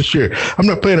 $100 this year. I'm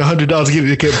not paying $100 to get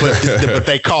a ticket, but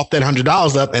they cough that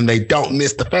 $100 up and they don't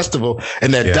miss the festival.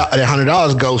 And that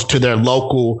 $100 goes to their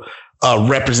local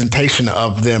representation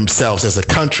of themselves as a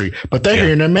country. But they're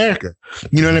here in America.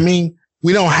 You know what I mean?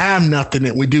 We don't have nothing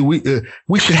that we do.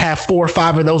 We should have 4 or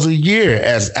 5 of those a year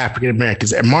as African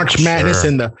Americans. And March Madness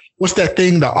and what's that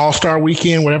thing? The All-Star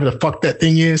Weekend, whatever the fuck that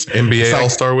thing is. NBA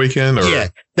All-Star Weekend,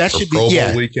 that should be Pro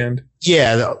Bowl weekend.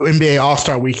 Yeah, the NBA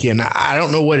All-Star Weekend. I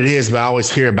don't know what it is, but I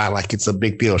always hear about like it's a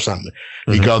big deal or something.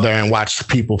 Mm-hmm. You go there and watch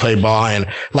people play ball, and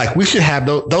like we should have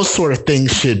those sort of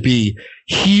things. Should be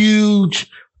huge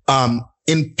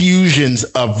infusions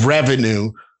of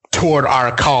revenue toward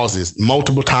our causes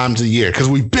multiple times a year, because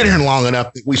we've been here long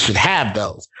enough that we should have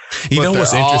those. You know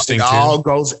what's interesting too? It all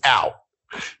goes out.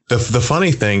 The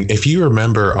funny thing, if you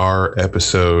remember our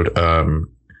episode, I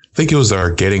think it was our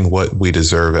Getting What We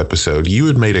Deserve episode, you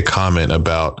had made a comment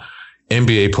about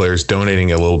NBA players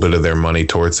donating a little bit of their money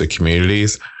towards the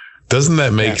communities. Doesn't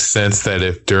that make sense that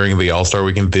if during the All-Star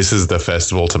weekend, this is the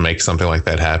festival to make something like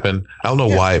that happen? I don't know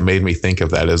why it made me think of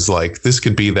that as like, this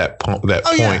could be that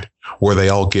point where they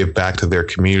all give back to their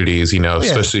communities,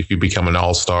 especially if you become an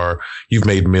all-star, you've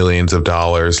made millions of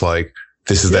dollars. Like,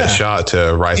 this is that shot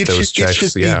to write those checks.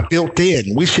 It should be built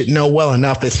in. We should know well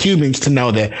enough as humans to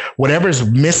know that whatever's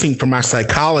missing from our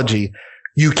psychology,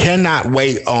 you cannot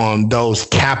wait on those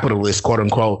capitalists, quote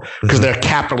unquote, because they're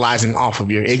capitalizing off of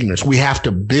your ignorance. We have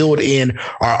to build in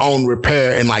our own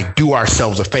repair and like do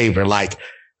ourselves a favor, like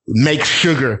make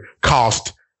sugar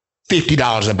cost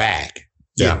 $50 a bag.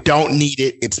 You don't need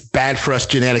it. It's bad for us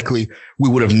genetically. We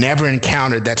would have never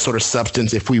encountered that sort of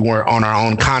substance if we weren't on our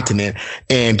own continent.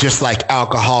 And just like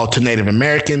alcohol to Native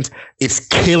Americans, it's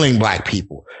killing Black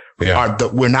people.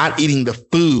 We're not eating the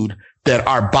food that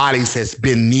our bodies has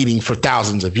been needing for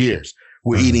thousands of years.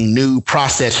 We're eating new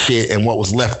processed shit and what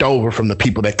was left over from the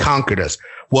people that conquered us.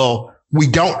 Well, we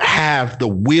don't have the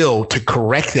will to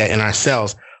correct that in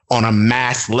ourselves on a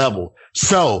mass level.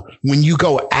 So when you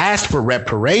go ask for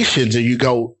reparations, or you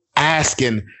go ask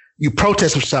and you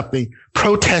protest for something,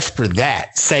 protest for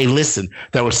that. Say, listen,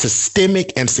 there were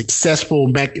systemic and successful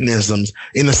mechanisms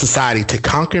in the society to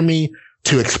conquer me,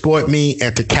 to exploit me,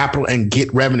 and to capital and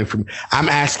get revenue from me. I'm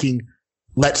asking,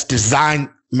 let's design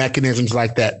mechanisms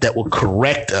like that will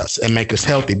correct us and make us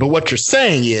healthy. But what you're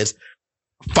saying is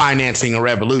financing a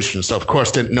revolution. So of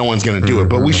course, no one's going to do it,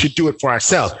 but we should do it for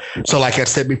ourselves. So like I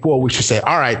said before, we should say,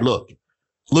 all right, look,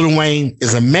 Lil Wayne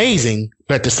is amazing,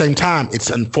 but at the same time, it's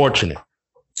unfortunate.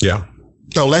 Yeah.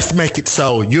 So let's make it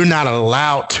so you're not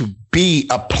allowed to be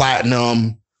a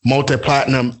platinum,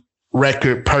 multi-platinum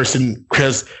record person,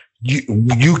 because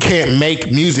you can't make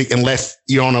music unless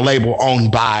you're on a label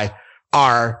owned by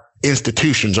our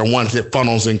institutions, or ones that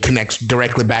funnels and connects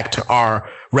directly back to our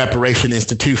reparation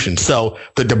institution. So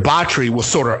the debauchery will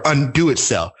sort of undo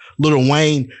itself. Lil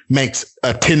Wayne makes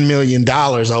 $10 million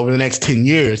over the next 10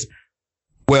 years.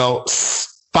 Well,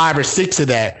 5 or 6 of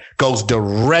that goes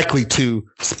directly to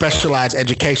specialized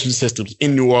education systems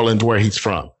in New Orleans, where he's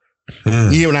from.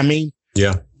 You hear what I mean?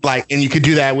 Yeah. Like, and you could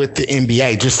do that with the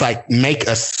NBA, just like make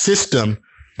a system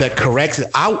that corrects it.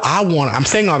 I'm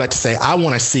saying all that to say, I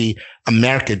want to see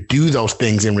America do those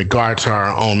things in regard to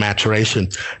our own maturation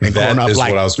and that growing up, is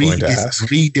like what I was going to ask.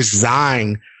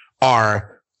 Redesign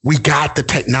we got the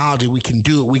technology. We can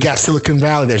do it. We got Silicon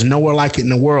Valley. There's nowhere like it in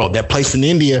the world. That place in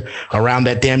India around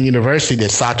that damn university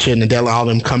that Satya and Nadella, all of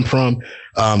them come from.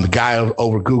 The guy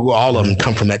over Google, all of them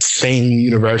come from that same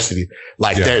university.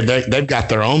 Like they've got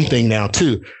their own thing now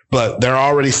too, but they're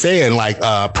already saying like,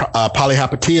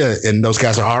 Polyhapatia and those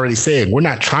guys are already saying, we're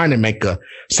not trying to make a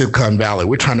Silicon Valley.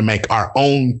 We're trying to make our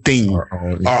own thing,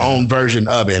 our own version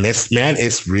of it. And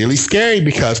it's really scary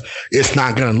because it's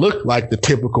not going to look like the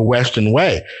typical Western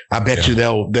way. I bet you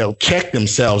they'll check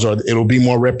themselves, or it'll be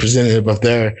more representative of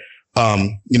their,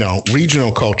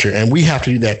 regional culture. And we have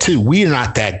to do that too. We are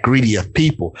not that greedy of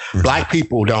people. Black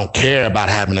people don't care about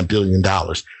having $1 billion.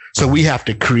 So we have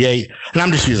to create, and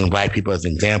I'm just using Black people as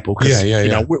an example, because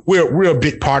we're a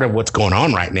big part of what's going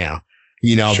on right now.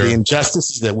 The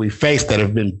injustices that we face that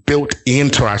have been built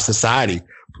into our society,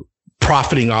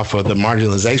 profiting off of the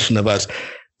marginalization of us.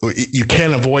 You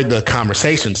can't avoid the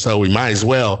conversation. So we might as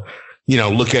well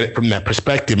look at it from that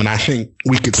perspective. And I think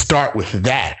we could start with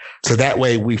that. So that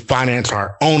way we finance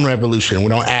our own revolution. We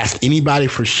don't ask anybody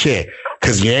for shit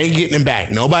because you ain't getting it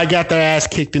back. Nobody got their ass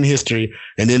kicked in history.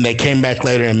 And then they came back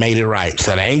later and made it right.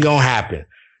 So that ain't going to happen.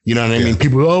 You know what I mean?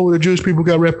 People, the Jewish people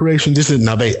got reparations.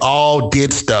 No, they all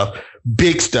did stuff,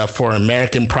 big stuff for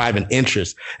American private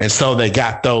interests. And so they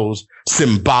got those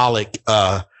symbolic,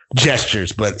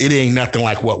 gestures, but it ain't nothing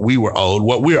like what we were owed.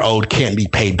 What we're owed can't be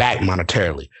paid back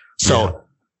monetarily. So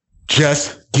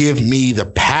just give me the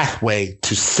pathway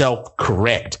to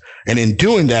self-correct. And in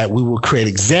doing that, we will create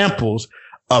examples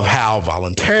of how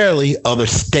voluntarily other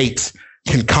states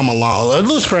can come along.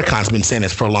 Louis Farrakhan's been saying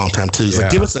this for a long time too. He's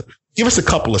like, give us a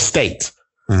couple of states.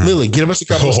 Literally, give us a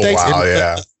couple of states.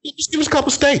 Wow, just give us a couple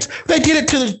of states. They did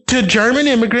it to German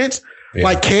immigrants. Yeah.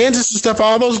 Like Kansas and stuff,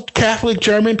 all those Catholic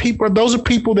German people, those are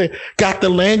people that got the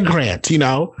land grants,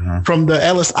 from the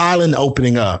Ellis Island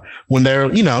opening up when they're,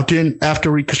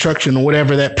 after Reconstruction or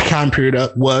whatever that time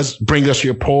period was, bring us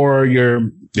your poor, your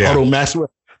total master,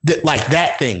 like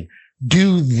that thing.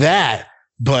 Do that,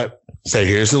 but say,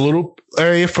 here's a little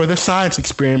area for the science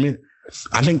experiment.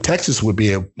 I think Texas would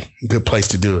be a good place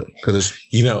to do it because,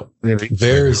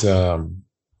 there's,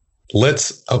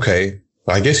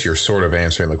 I guess you're sort of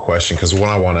answering the question because what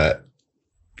I want to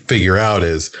figure out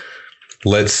is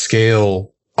let's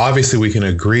scale. Obviously, we can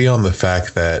agree on the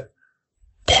fact that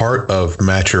part of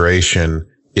maturation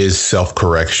is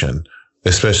self-correction,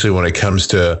 especially when it comes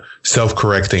to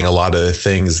self-correcting a lot of the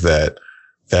things that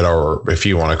are, if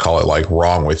you want to call it, like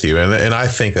wrong with you. And I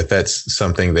think that that's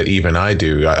something that even I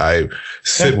do. I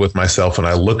sit with myself and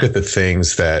I look at the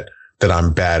things that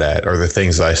I'm bad at, or the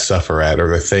things I suffer at, or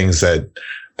the things that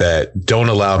don't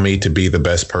allow me to be the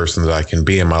best person that I can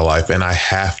be in my life. And I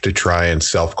have to try and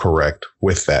self-correct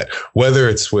with that, whether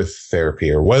it's with therapy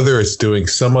or whether it's doing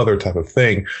some other type of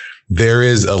thing. There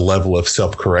is a level of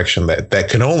self-correction that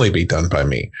can only be done by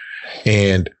me.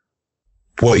 And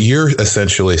what you're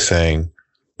essentially saying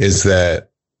is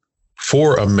that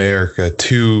for America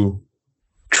to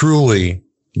truly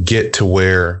get to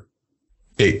where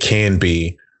it can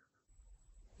be,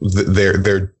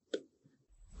 there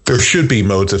should be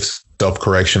modes of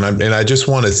self-correction. And I just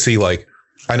want to see, like,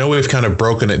 I know we've kind of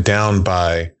broken it down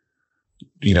by,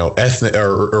 ethnic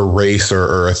or race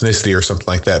or ethnicity or something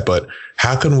like that. But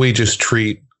how can we just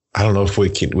treat, I don't know if we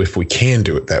can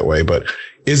do it that way, but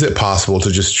is it possible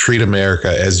to just treat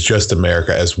America as just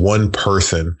America, as one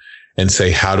person, and say,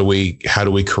 how do we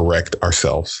correct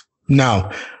ourselves?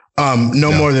 No,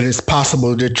 more than it's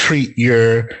possible to treat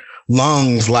your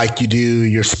lungs like you do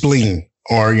your spleen,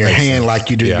 or your hand like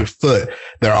you do your foot.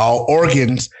 They're all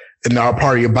organs and they're all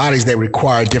part of your bodies. They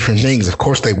require different things. Of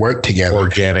course, they work together.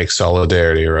 Organic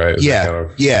solidarity, right?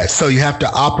 Yeah. So you have to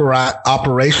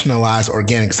operationalize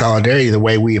organic solidarity the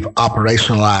way we've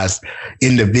operationalized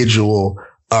individual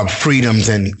freedoms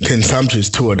and consumptions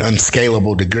to an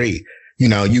unscalable degree.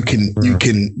 You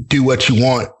can do what you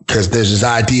want because there's this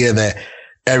idea that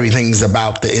everything's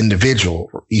about the individual.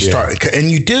 You start, and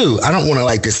you do. I don't want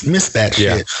to dismiss that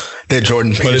shit that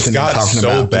Jordan Peterson is talking about. But it's got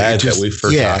so bad that we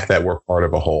forgot that we're part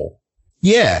of a whole.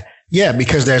 Yeah,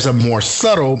 because there's a more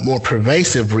subtle, more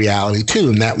pervasive reality too,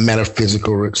 and that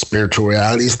metaphysical, spiritual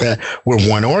reality is that we're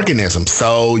one organism.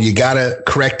 So you got to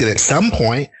correct it at some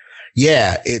point.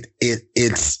 Yeah,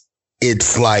 it's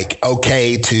like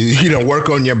okay to work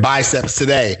on your biceps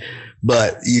today.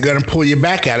 But you're going to pull your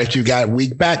back out if you got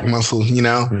weak back muscles,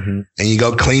 and you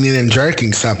go cleaning and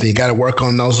jerking something. You got to work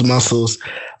on those muscles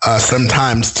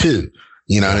sometimes too.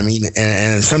 You know what I mean?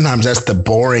 And sometimes that's the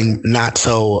boring, not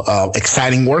so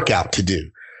exciting workout to do.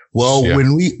 Well,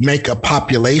 when we make a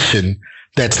population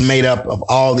that's made up of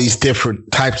all these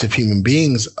different types of human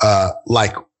beings,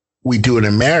 like we do in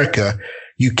America,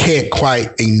 you can't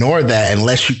quite ignore that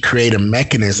unless you create a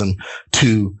mechanism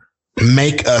to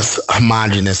make us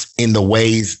homogenous in the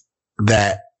ways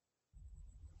that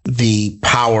the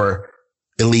power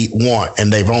elite want.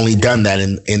 And they've only done that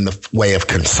in the way of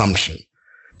consumption.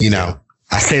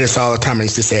 I say this all the time. I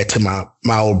used to say it to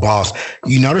my old boss.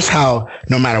 You notice how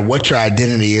no matter what your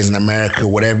identity is in America,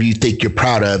 whatever you think you're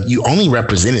proud of, you only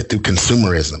represent it through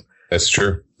consumerism. That's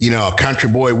true. A country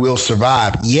boy will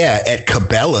survive. Yeah, at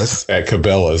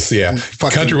Cabela's. Yeah.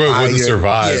 Country boy wouldn't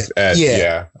survive. I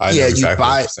know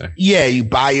exactly you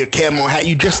buy your camo hat.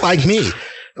 You just like me.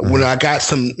 When I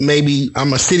got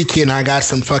I'm a city kid and I got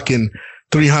some fucking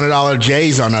 $300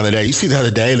 J's on the other day. You see the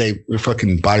other day, they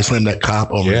fucking body slammed that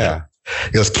cop over there.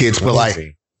 Those kids, but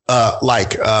he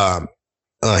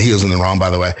was in the wrong, by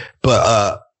the way,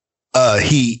 but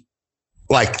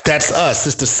that's us.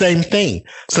 It's the same thing.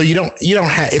 So you don't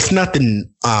have, it's nothing.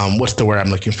 What's the word I'm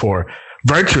looking for?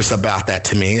 virtuous about that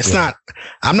to me. It's not,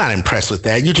 I'm not impressed with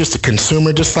that. You're just a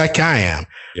consumer, just like I am.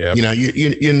 Yeah. You know,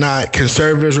 you're not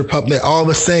conservatives, Republicans, all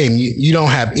the same. You don't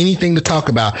have anything to talk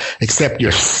about except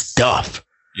your stuff.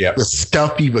 Yeah. The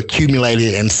stuff you've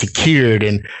accumulated and secured,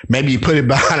 and maybe you put it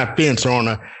behind a fence or on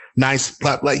a nice,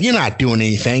 like you're not doing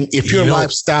anything. If your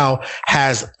lifestyle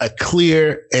has a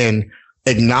clear and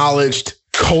acknowledged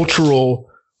cultural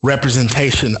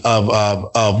representation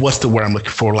of what's the word I'm looking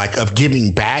for, like of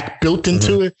giving back built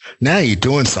into it, now you're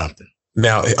doing something.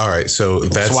 Now, all right. So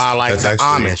that's why I like the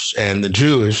actually, Amish and the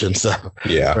Jewish and stuff.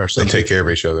 Yeah. They take care of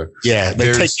each other. Yeah.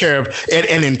 They take care of,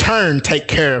 and in turn take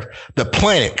care of the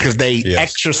planet because they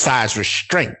exercise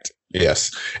restraint.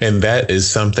 Yes. And that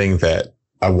is something that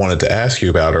I wanted to ask you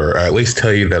about, or at least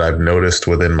tell you that I've noticed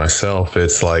within myself.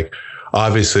 It's like,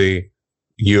 obviously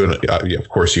you and of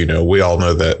course, you know, we all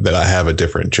know that I have a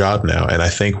different job now. And I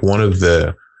think one of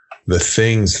the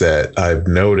things that I've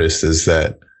noticed is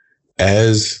that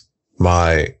as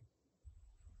I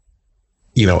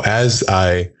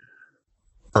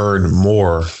earn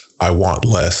more, I want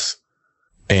less.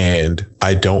 And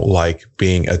I don't like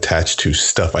being attached to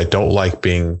stuff. I don't like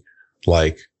being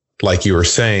like you were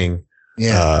saying.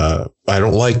 Yeah. I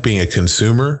don't like being a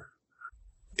consumer,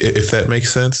 if that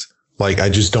makes sense. Like, I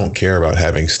just don't care about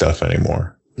having stuff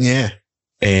anymore. Yeah.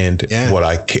 And what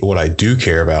I do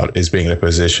care about is being in a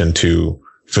position to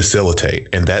facilitate.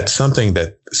 And that's something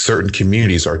that certain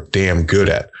communities are damn good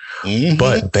at.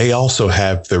 But they also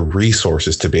have the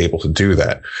resources to be able to do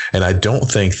that. And I don't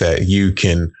think that you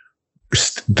can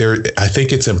I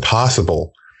think it's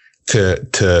impossible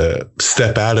to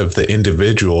step out of the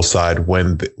individual side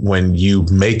when you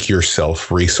make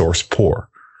yourself resource poor.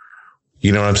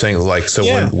 You know what I'm saying? Like,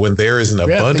 so when there is an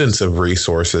abundance of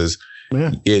resources,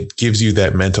 it gives you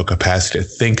that mental capacity to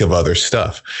think of other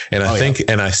stuff. And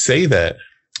and I say that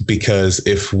because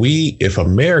if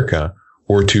America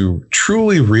were to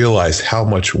truly realize how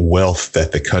much wealth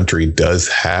that the country does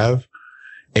have,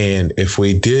 and if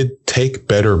we did take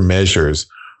better measures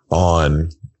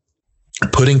on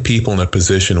putting people in a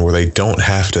position where they don't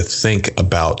have to think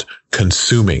about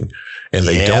consuming and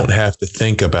they don't have to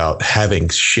think about having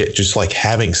shit, just like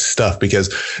having stuff, because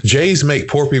J's make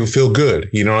poor people feel good.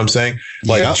 You know what I'm saying?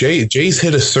 Like J's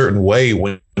hit a certain way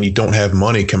when you don't have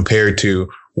money compared to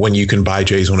when you can buy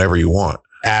J's whenever you want.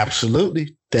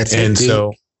 Absolutely. That's and it.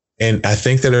 So, and I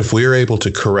think that if we're able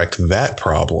to correct that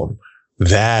problem,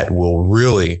 that will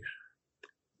really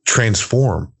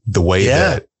transform the way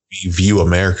that we view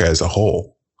America as a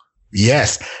whole.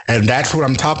 Yes. And that's what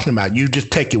I'm talking about. You just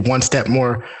take it one step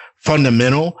more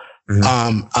fundamental.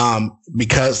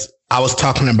 Because I was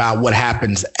talking about what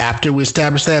happens after we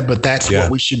establish that, but that's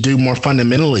what we should do more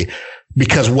fundamentally.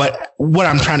 Because what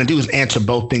I'm trying to do is answer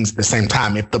both things at the same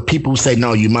time. If the people who say,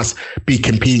 no, you must be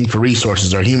competing for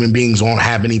resources or human beings won't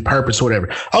have any purpose or whatever.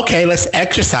 Okay, let's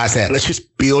exercise that. Let's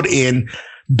just build in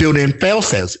fail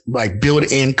safes, like build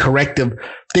in corrective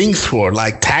things for it.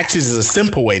 Like taxes is a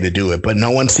simple way to do it, but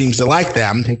no one seems to like that.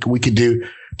 I'm thinking we could do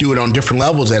it on different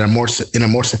levels in a more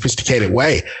sophisticated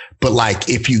way. But like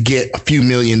if you get a few $1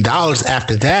 million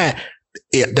after that,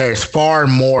 there's far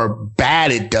more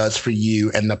bad it does for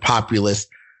you and the populace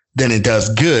than it does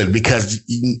good, because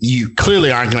you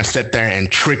clearly aren't going to sit there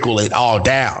and trickle it all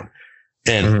down.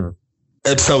 And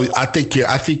and so I think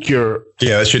you're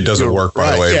that shit doesn't work,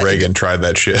 by the way. Reagan tried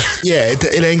that shit. Yeah,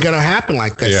 it ain't going to happen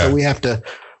like that. So we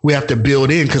have to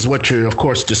build in, because what you're of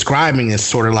course describing is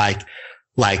sort of like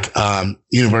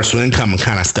universal income and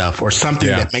kind of stuff, or something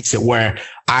that makes it where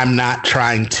I'm not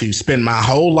trying to spend my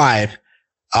whole life,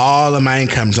 all of my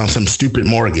income's on some stupid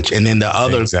mortgage, and then the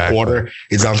other quarter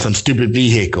is on some stupid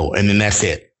vehicle, and then that's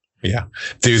it. Yeah,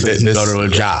 dude, so go to a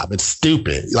job. It's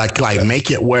stupid. Like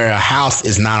make it where a house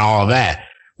is not all that.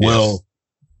 Well,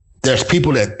 there's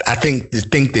people that I think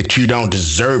that you don't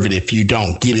deserve it if you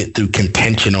don't get it through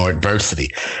contention or adversity,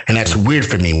 and that's weird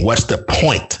for me. What's the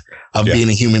point of being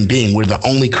a human being? We're the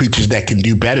only creatures that can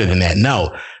do better than that.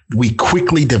 No, we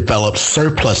quickly develop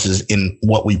surpluses in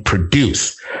what we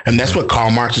produce. And that's what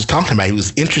Karl Marx is talking about. He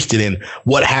was interested in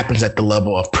what happens at the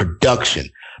level of production,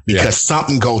 because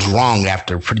something goes wrong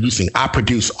after producing. I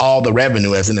produce all the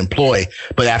revenue as an employee,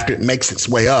 but after it makes its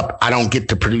way up, I don't get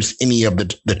to produce any of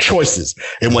the choices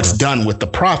and what's done with the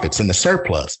profits and the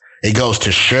surplus. It goes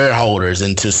to shareholders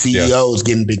and to CEOs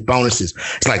getting big bonuses.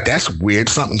 It's like, that's weird.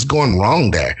 Something's going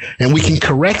wrong there. And we can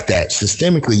correct that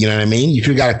systemically. You know what I mean? If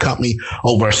you got a company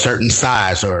over a certain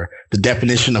size, or the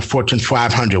definition of Fortune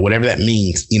 500, whatever that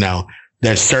means,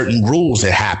 there's certain rules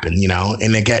that happen, and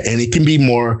it can be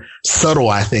more subtle,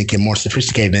 I think, and more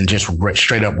sophisticated than just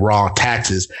straight up raw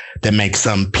taxes that make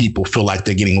some people feel like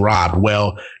they're getting robbed.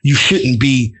 Well,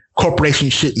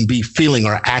 corporations shouldn't be feeling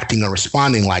or acting or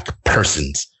responding like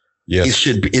persons. Yes.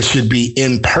 It should be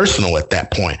impersonal at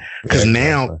that point, because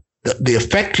now the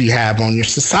effect you have on your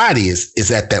society is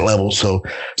at that level. So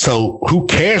who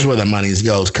cares where the money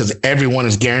goes? Because everyone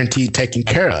is guaranteed taken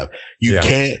care of. You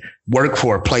can't work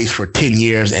for a place for 10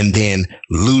 years and then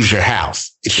lose your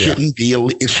house. It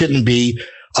shouldn't be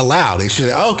allowed. They should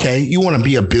say, okay, you want to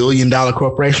be $1 billion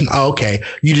corporation? Oh, okay.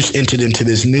 You just entered into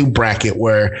this new bracket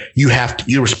where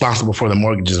you're responsible for the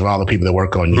mortgages of all the people that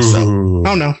work on you. So,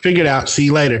 oh no, figure it out. See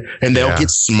you later. And they'll get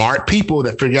smart people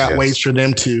that figure out ways for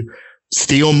them to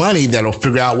steal money, that'll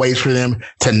figure out ways for them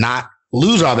to not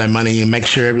lose all that money and make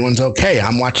sure everyone's okay.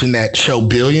 I'm watching that show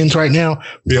Billions right now.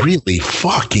 Really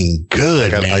fucking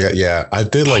good, man. I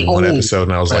did like one episode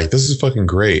and I was like, this is fucking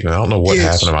great. And I don't know what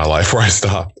happened in my life where I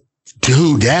stopped.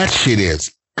 Dude, that shit is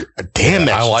damn.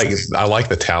 I like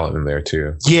the talent in there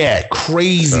too. Yeah,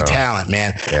 crazy talent,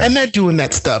 man. Yeah. And they're doing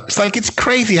that stuff. It's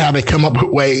crazy how they come up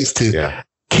with ways to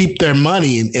keep their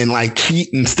money and like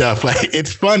cheat and stuff. Like,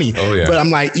 it's funny. Oh, yeah. But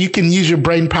I'm like, you can use your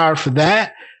brain power for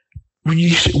that.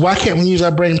 Why can't we use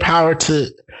our brain power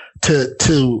to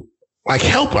like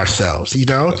help ourselves?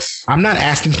 Yes. I'm not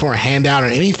asking for a handout or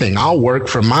anything. I'll work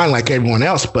for mine like everyone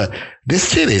else, but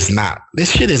this shit isn't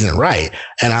right.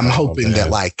 And I'm hoping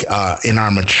that like, in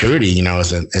our maturity,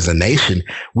 as a nation,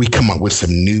 we come up with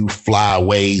some new fly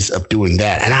ways of doing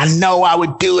that. And I know I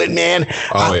would do it, man.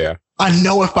 I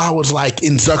know if I was like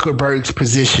in Zuckerberg's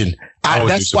position,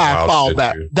 that's why I fall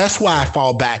back. That's why I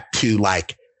fall back to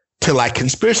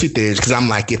conspiracy theories. Cause I'm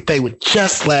like, if they would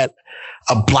just let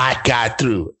a black guy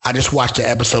through. I just watched an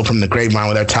episode from The Grapevine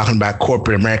where they're talking about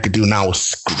corporate America, dude, and I was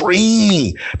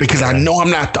screaming because I know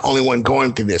I'm not the only one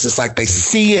going through this. It's like they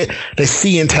see it, they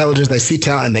see intelligence, they see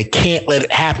talent, and they can't let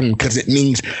it happen because it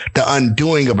means the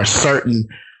undoing of a certain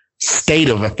state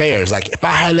of affairs. Like if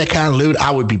I had that kind of loot, I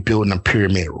would be building a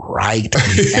pyramid right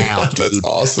now, dude. That's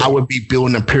awesome. I would be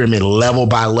building a pyramid level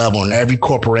by level, and every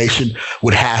corporation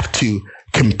would have to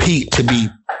compete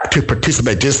to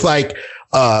participate, just like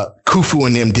Khufu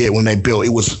and them did when they built. It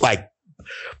was like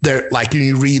they're like,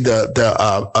 you read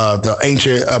the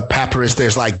ancient papyrus.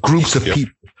 There's like groups of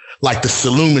people. Like the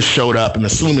Salumists showed up, and the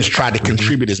Salumists tried to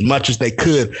contribute as much as they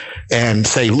could and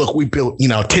say, look, we built,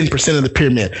 10% of the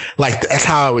pyramid. Like that's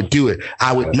how I would do it.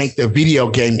 I would make the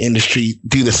video game industry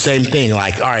do the same thing.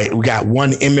 Like, all right, we got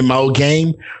one MMO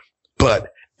game,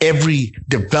 but every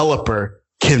developer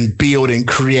can build and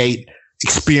create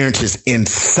experiences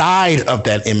inside of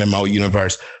that MMO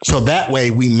universe. So that way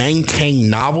we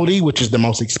maintain novelty, which is the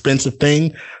most expensive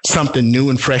thing, something new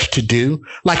and fresh to do.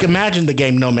 Like imagine the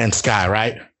game No Man's Sky,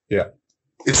 right? Yeah.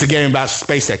 It's a game about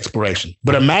space exploration.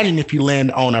 But imagine if you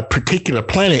land on a particular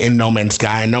planet in No Man's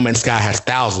Sky, and No Man's Sky has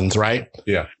thousands, right?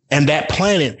 Yeah. And that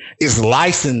planet is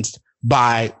licensed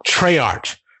by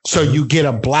Treyarch. So you get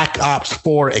a Black Ops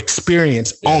 4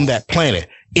 experience on that planet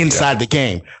inside the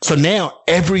game. So now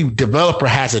every developer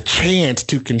has a chance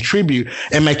to contribute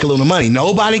and make a little money.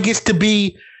 Nobody gets to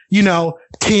be,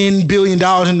 $10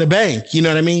 billion in the bank. You know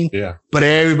what I mean? Yeah. But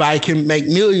everybody can make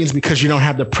millions because you don't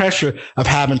have the pressure of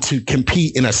having to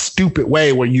compete in a stupid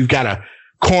way where you've got to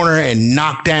corner and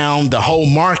knock down the whole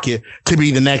market to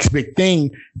be the next big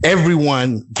thing.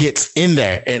 Everyone gets in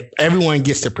there and everyone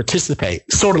gets to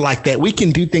participate. Sort of like that. We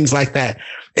can do things like that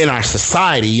in our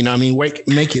society. You know what I mean?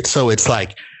 Make it so it's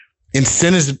like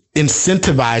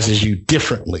incentivizes you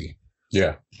differently.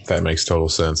 Yeah. That makes total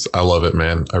sense. I love it,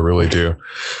 man. I really do.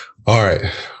 All right.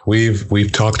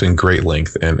 We've talked in great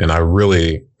length, and I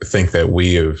really think that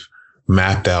we have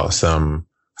mapped out some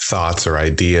thoughts or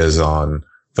ideas on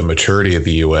the maturity of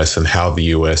the U.S. and how the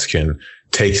U.S. can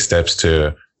take steps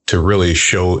to really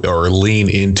show or lean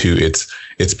into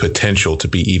its potential to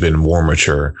be even more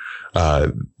mature.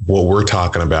 What we're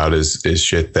talking about is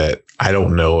shit that I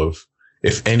don't know of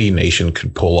if any nation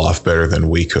could pull off better than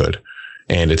we could.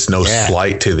 And it's no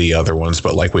slight to the other ones,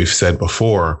 but like we've said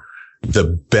before, the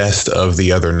best of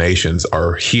the other nations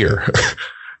are here.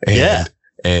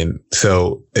 And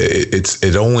so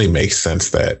it only makes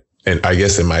sense that, and I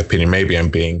guess in my opinion, maybe I'm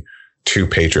being too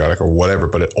patriotic or whatever,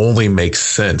 but it only makes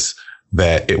sense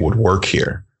that it would work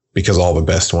here because all the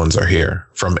best ones are here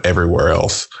from everywhere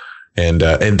else. And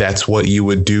that's what you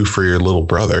would do for your little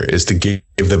brother, is to give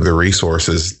them the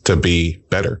resources to be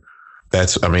better.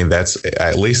 That's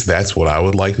at least that's what I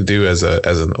would like to do as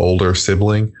an older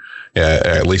sibling.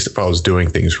 At least if I was doing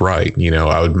things right,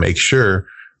 I would make sure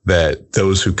that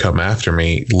those who come after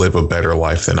me live a better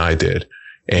life than I did.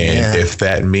 And if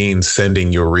that means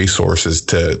sending your resources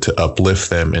to uplift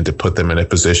them and to put them in a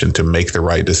position to make the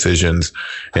right decisions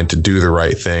and to do the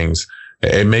right things,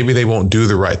 and maybe they won't do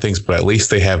the right things, but at least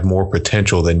they have more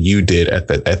potential than you did at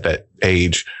that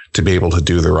age to be able to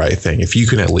do the right thing. If you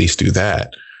can at least do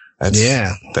that,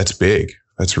 that's big.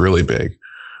 That's really big.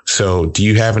 So do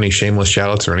you have any shameless shout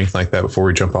outs or anything like that before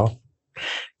we jump off?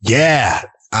 Yeah.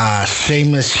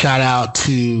 Shameless shout out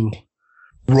to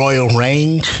Royal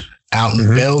Range out in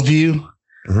Bellevue.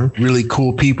 Mm-hmm. Really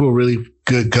cool people, really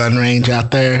good gun range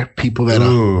out there. People that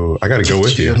I got to go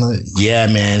with you. Yeah,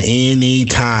 man.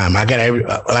 Anytime.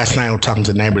 Last night I was talking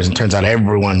to neighbors and turns out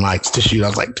everyone likes to shoot. I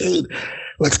was like, dude,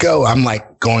 let's go. I'm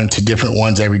like going to different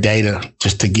ones every day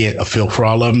just to get a feel for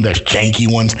all of them. There's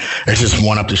janky ones. There's just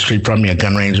one up the street from me, a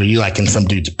gun range where you like in some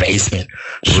dude's basement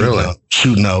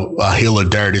shooting a hill of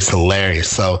dirt. It's hilarious.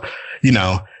 So, and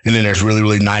then there's really,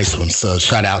 really nice ones. So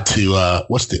shout out to,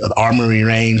 what's the Armory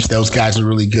Range. Those guys are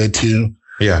really good too.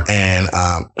 Yeah. And,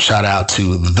 shout out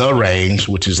to The Range,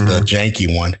 which is the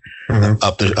janky one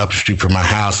up the street from my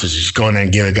house. Is just going there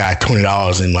and give a guy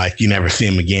 $20 and like, you never see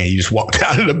him again. You just walk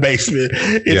down to the basement.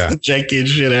 It's the jankiest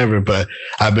shit ever. But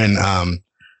I've been,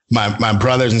 my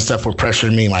brothers and stuff were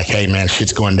pressuring me like, hey man,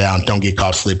 shit's going down. Don't get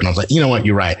caught sleeping. I was like, you know what?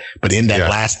 You're right. But in that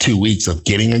last 2 weeks of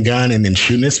getting a gun and then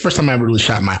shooting, this first time I ever really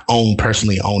shot my own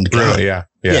personally owned gun. Really? Yeah.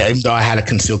 Even though I had a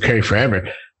concealed carry forever.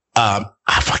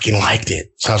 I fucking liked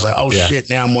it. So I was like, oh shit,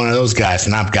 now I'm one of those guys.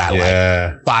 And I've got like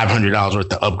 $500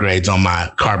 worth of upgrades on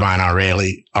my carbine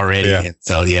already. Yeah. And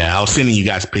so I was sending you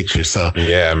guys pictures. So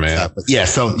yeah, man.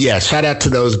 Shout out to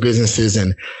those businesses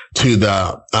and to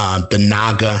the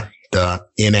NAGA, the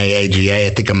NAAGA. I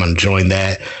think I'm going to join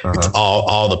that. It's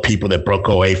all the people that broke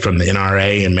away from the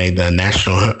NRA and made the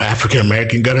National African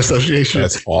American Gun Association.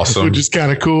 That's awesome. Which is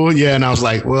kind of cool. Yeah. And I was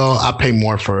like, well, I'll pay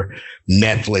more for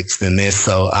Netflix than this.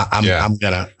 So I'm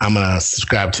gonna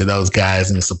subscribe to those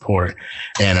guys and support.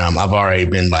 And I've already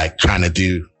been like trying to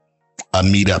do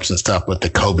meetups and stuff, but the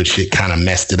COVID shit kind of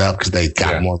messed it up because they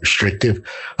got more restrictive.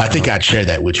 I think I'd share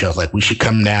that with you. I was like, we should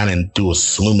come down and do a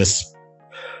Salumis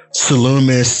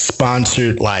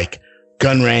sponsored like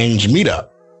gun range meetup.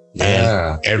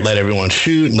 And let everyone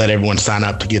shoot and let everyone sign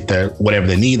up to get their whatever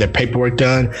they need, their paperwork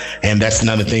done. And that's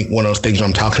another thing, one of those things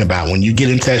I'm talking about. When you get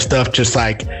into that stuff, just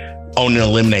like on an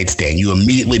eliminate stand, you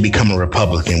immediately become a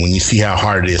Republican when you see how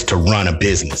hard it is to run a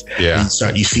business. Yeah.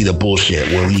 You see the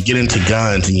bullshit. When you get into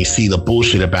guns and you see the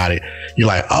bullshit about it, you're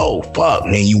like, oh, fuck,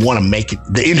 man, you want to make it,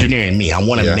 the engineer in me, I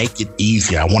want to make it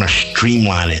easier. I want to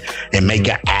streamline it and make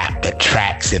an app that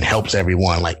tracks and helps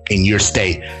everyone, like in your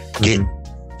state,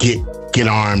 get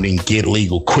armed and get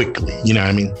legal quickly. You know what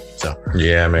I mean? So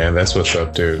yeah, man, that's what's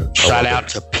up, dude. Shout out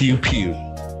to Pew Pew.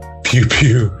 Pew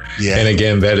Pew. Yeah. And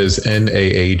again, that is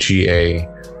NAAGA.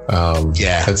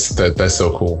 That's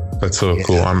so cool. That's so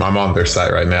cool. I'm on their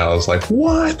site right now. I was like,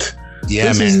 what? Yeah,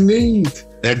 this is neat.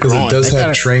 Because it does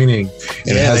have training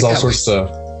and it has all sorts of stuff.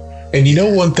 And you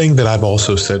know, one thing that I've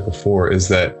also said before is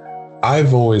that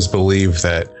I've always believed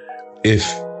that if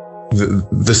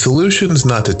the solution is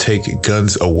not to take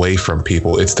guns away from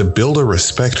people, it's to build a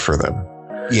respect for them.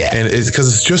 Yeah. And it's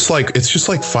because it's just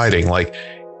like fighting. Like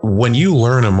when you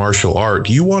learn a martial art,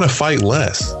 you want to fight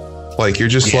less. Like you're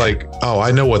just like, oh,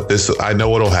 I know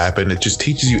what'll happen. It just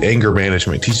teaches you anger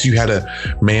management, teaches you how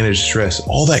to manage stress,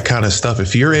 all that kind of stuff.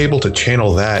 If you're able to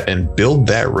channel that and build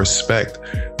that respect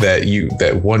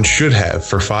that one should have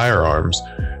for firearms,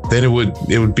 then it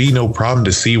would be no problem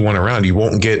to see one around. You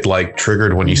won't get like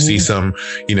triggered when you see some,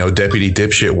 deputy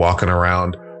dipshit walking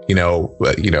around,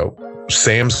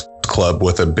 Sam's Club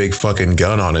with a big fucking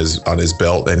gun on his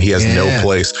belt, and he has no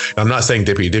place. And I'm not saying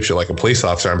deputy dipshit like a police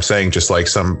officer. I'm saying just like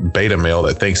some beta male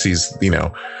that thinks he's,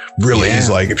 he's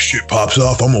like, if shit pops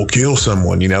off, I'm gonna kill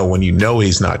someone. When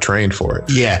he's not trained for it.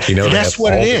 Yeah, that's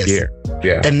what it is.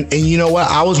 Yeah, and you know what?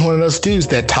 I was one of those dudes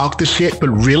that talked the shit, but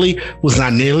really was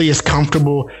not nearly as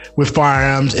comfortable with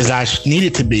firearms as I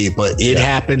needed to be. But it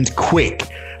happened quick.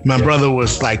 My brother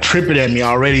was like tripping at me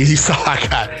already. He saw I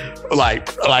got.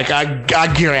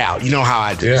 I gear out, you know how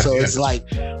I do. It's like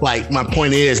my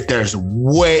point is there's a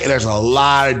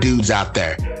lot of dudes out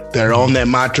there that are on that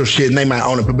macho shit and they might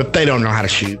own it, but they don't know how to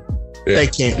shoot. Yeah. They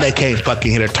can't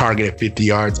fucking hit a target at 50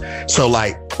 yards. So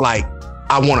like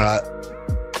I want to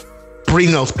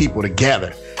bring those people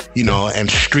together, and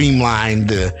streamline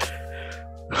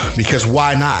because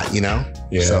why not,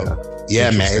 Yeah. So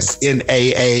man, it's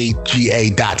NAAGA.co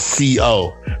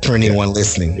for anyone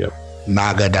listening. Yep.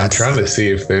 NAGA. I'm trying to see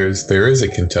if there is a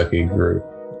Kentucky group.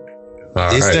 All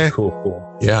right, there? cool.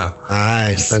 Yeah.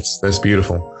 Nice. That's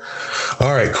beautiful.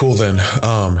 All right, cool then.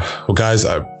 Well, guys,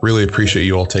 I really appreciate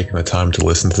you all taking the time to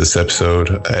listen to this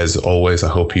episode. As always, I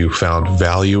hope you found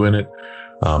value in it.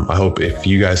 I hope if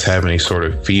you guys have any sort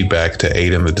of feedback to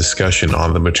aid in the discussion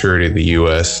on the maturity of the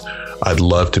U.S., I'd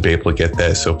love to be able to get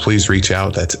that. So please reach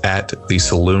out. That's at the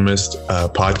Salumist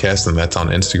podcast, and that's on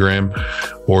Instagram.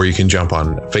 Or you can jump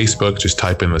on Facebook. Just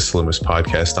type in the Salumist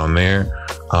podcast on there.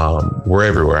 We're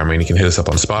everywhere. I mean, you can hit us up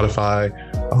on Spotify,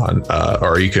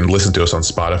 or you can listen to us on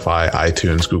Spotify,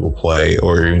 iTunes, Google Play,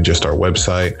 or even just our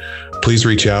website. Please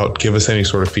reach out, give us any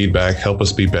sort of feedback, help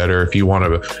us be better. If you want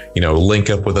to, link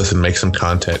up with us and make some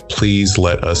content, please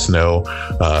let us know.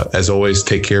 As always,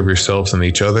 take care of yourselves and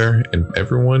each other, and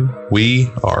everyone, we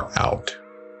are out.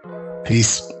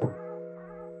 Peace.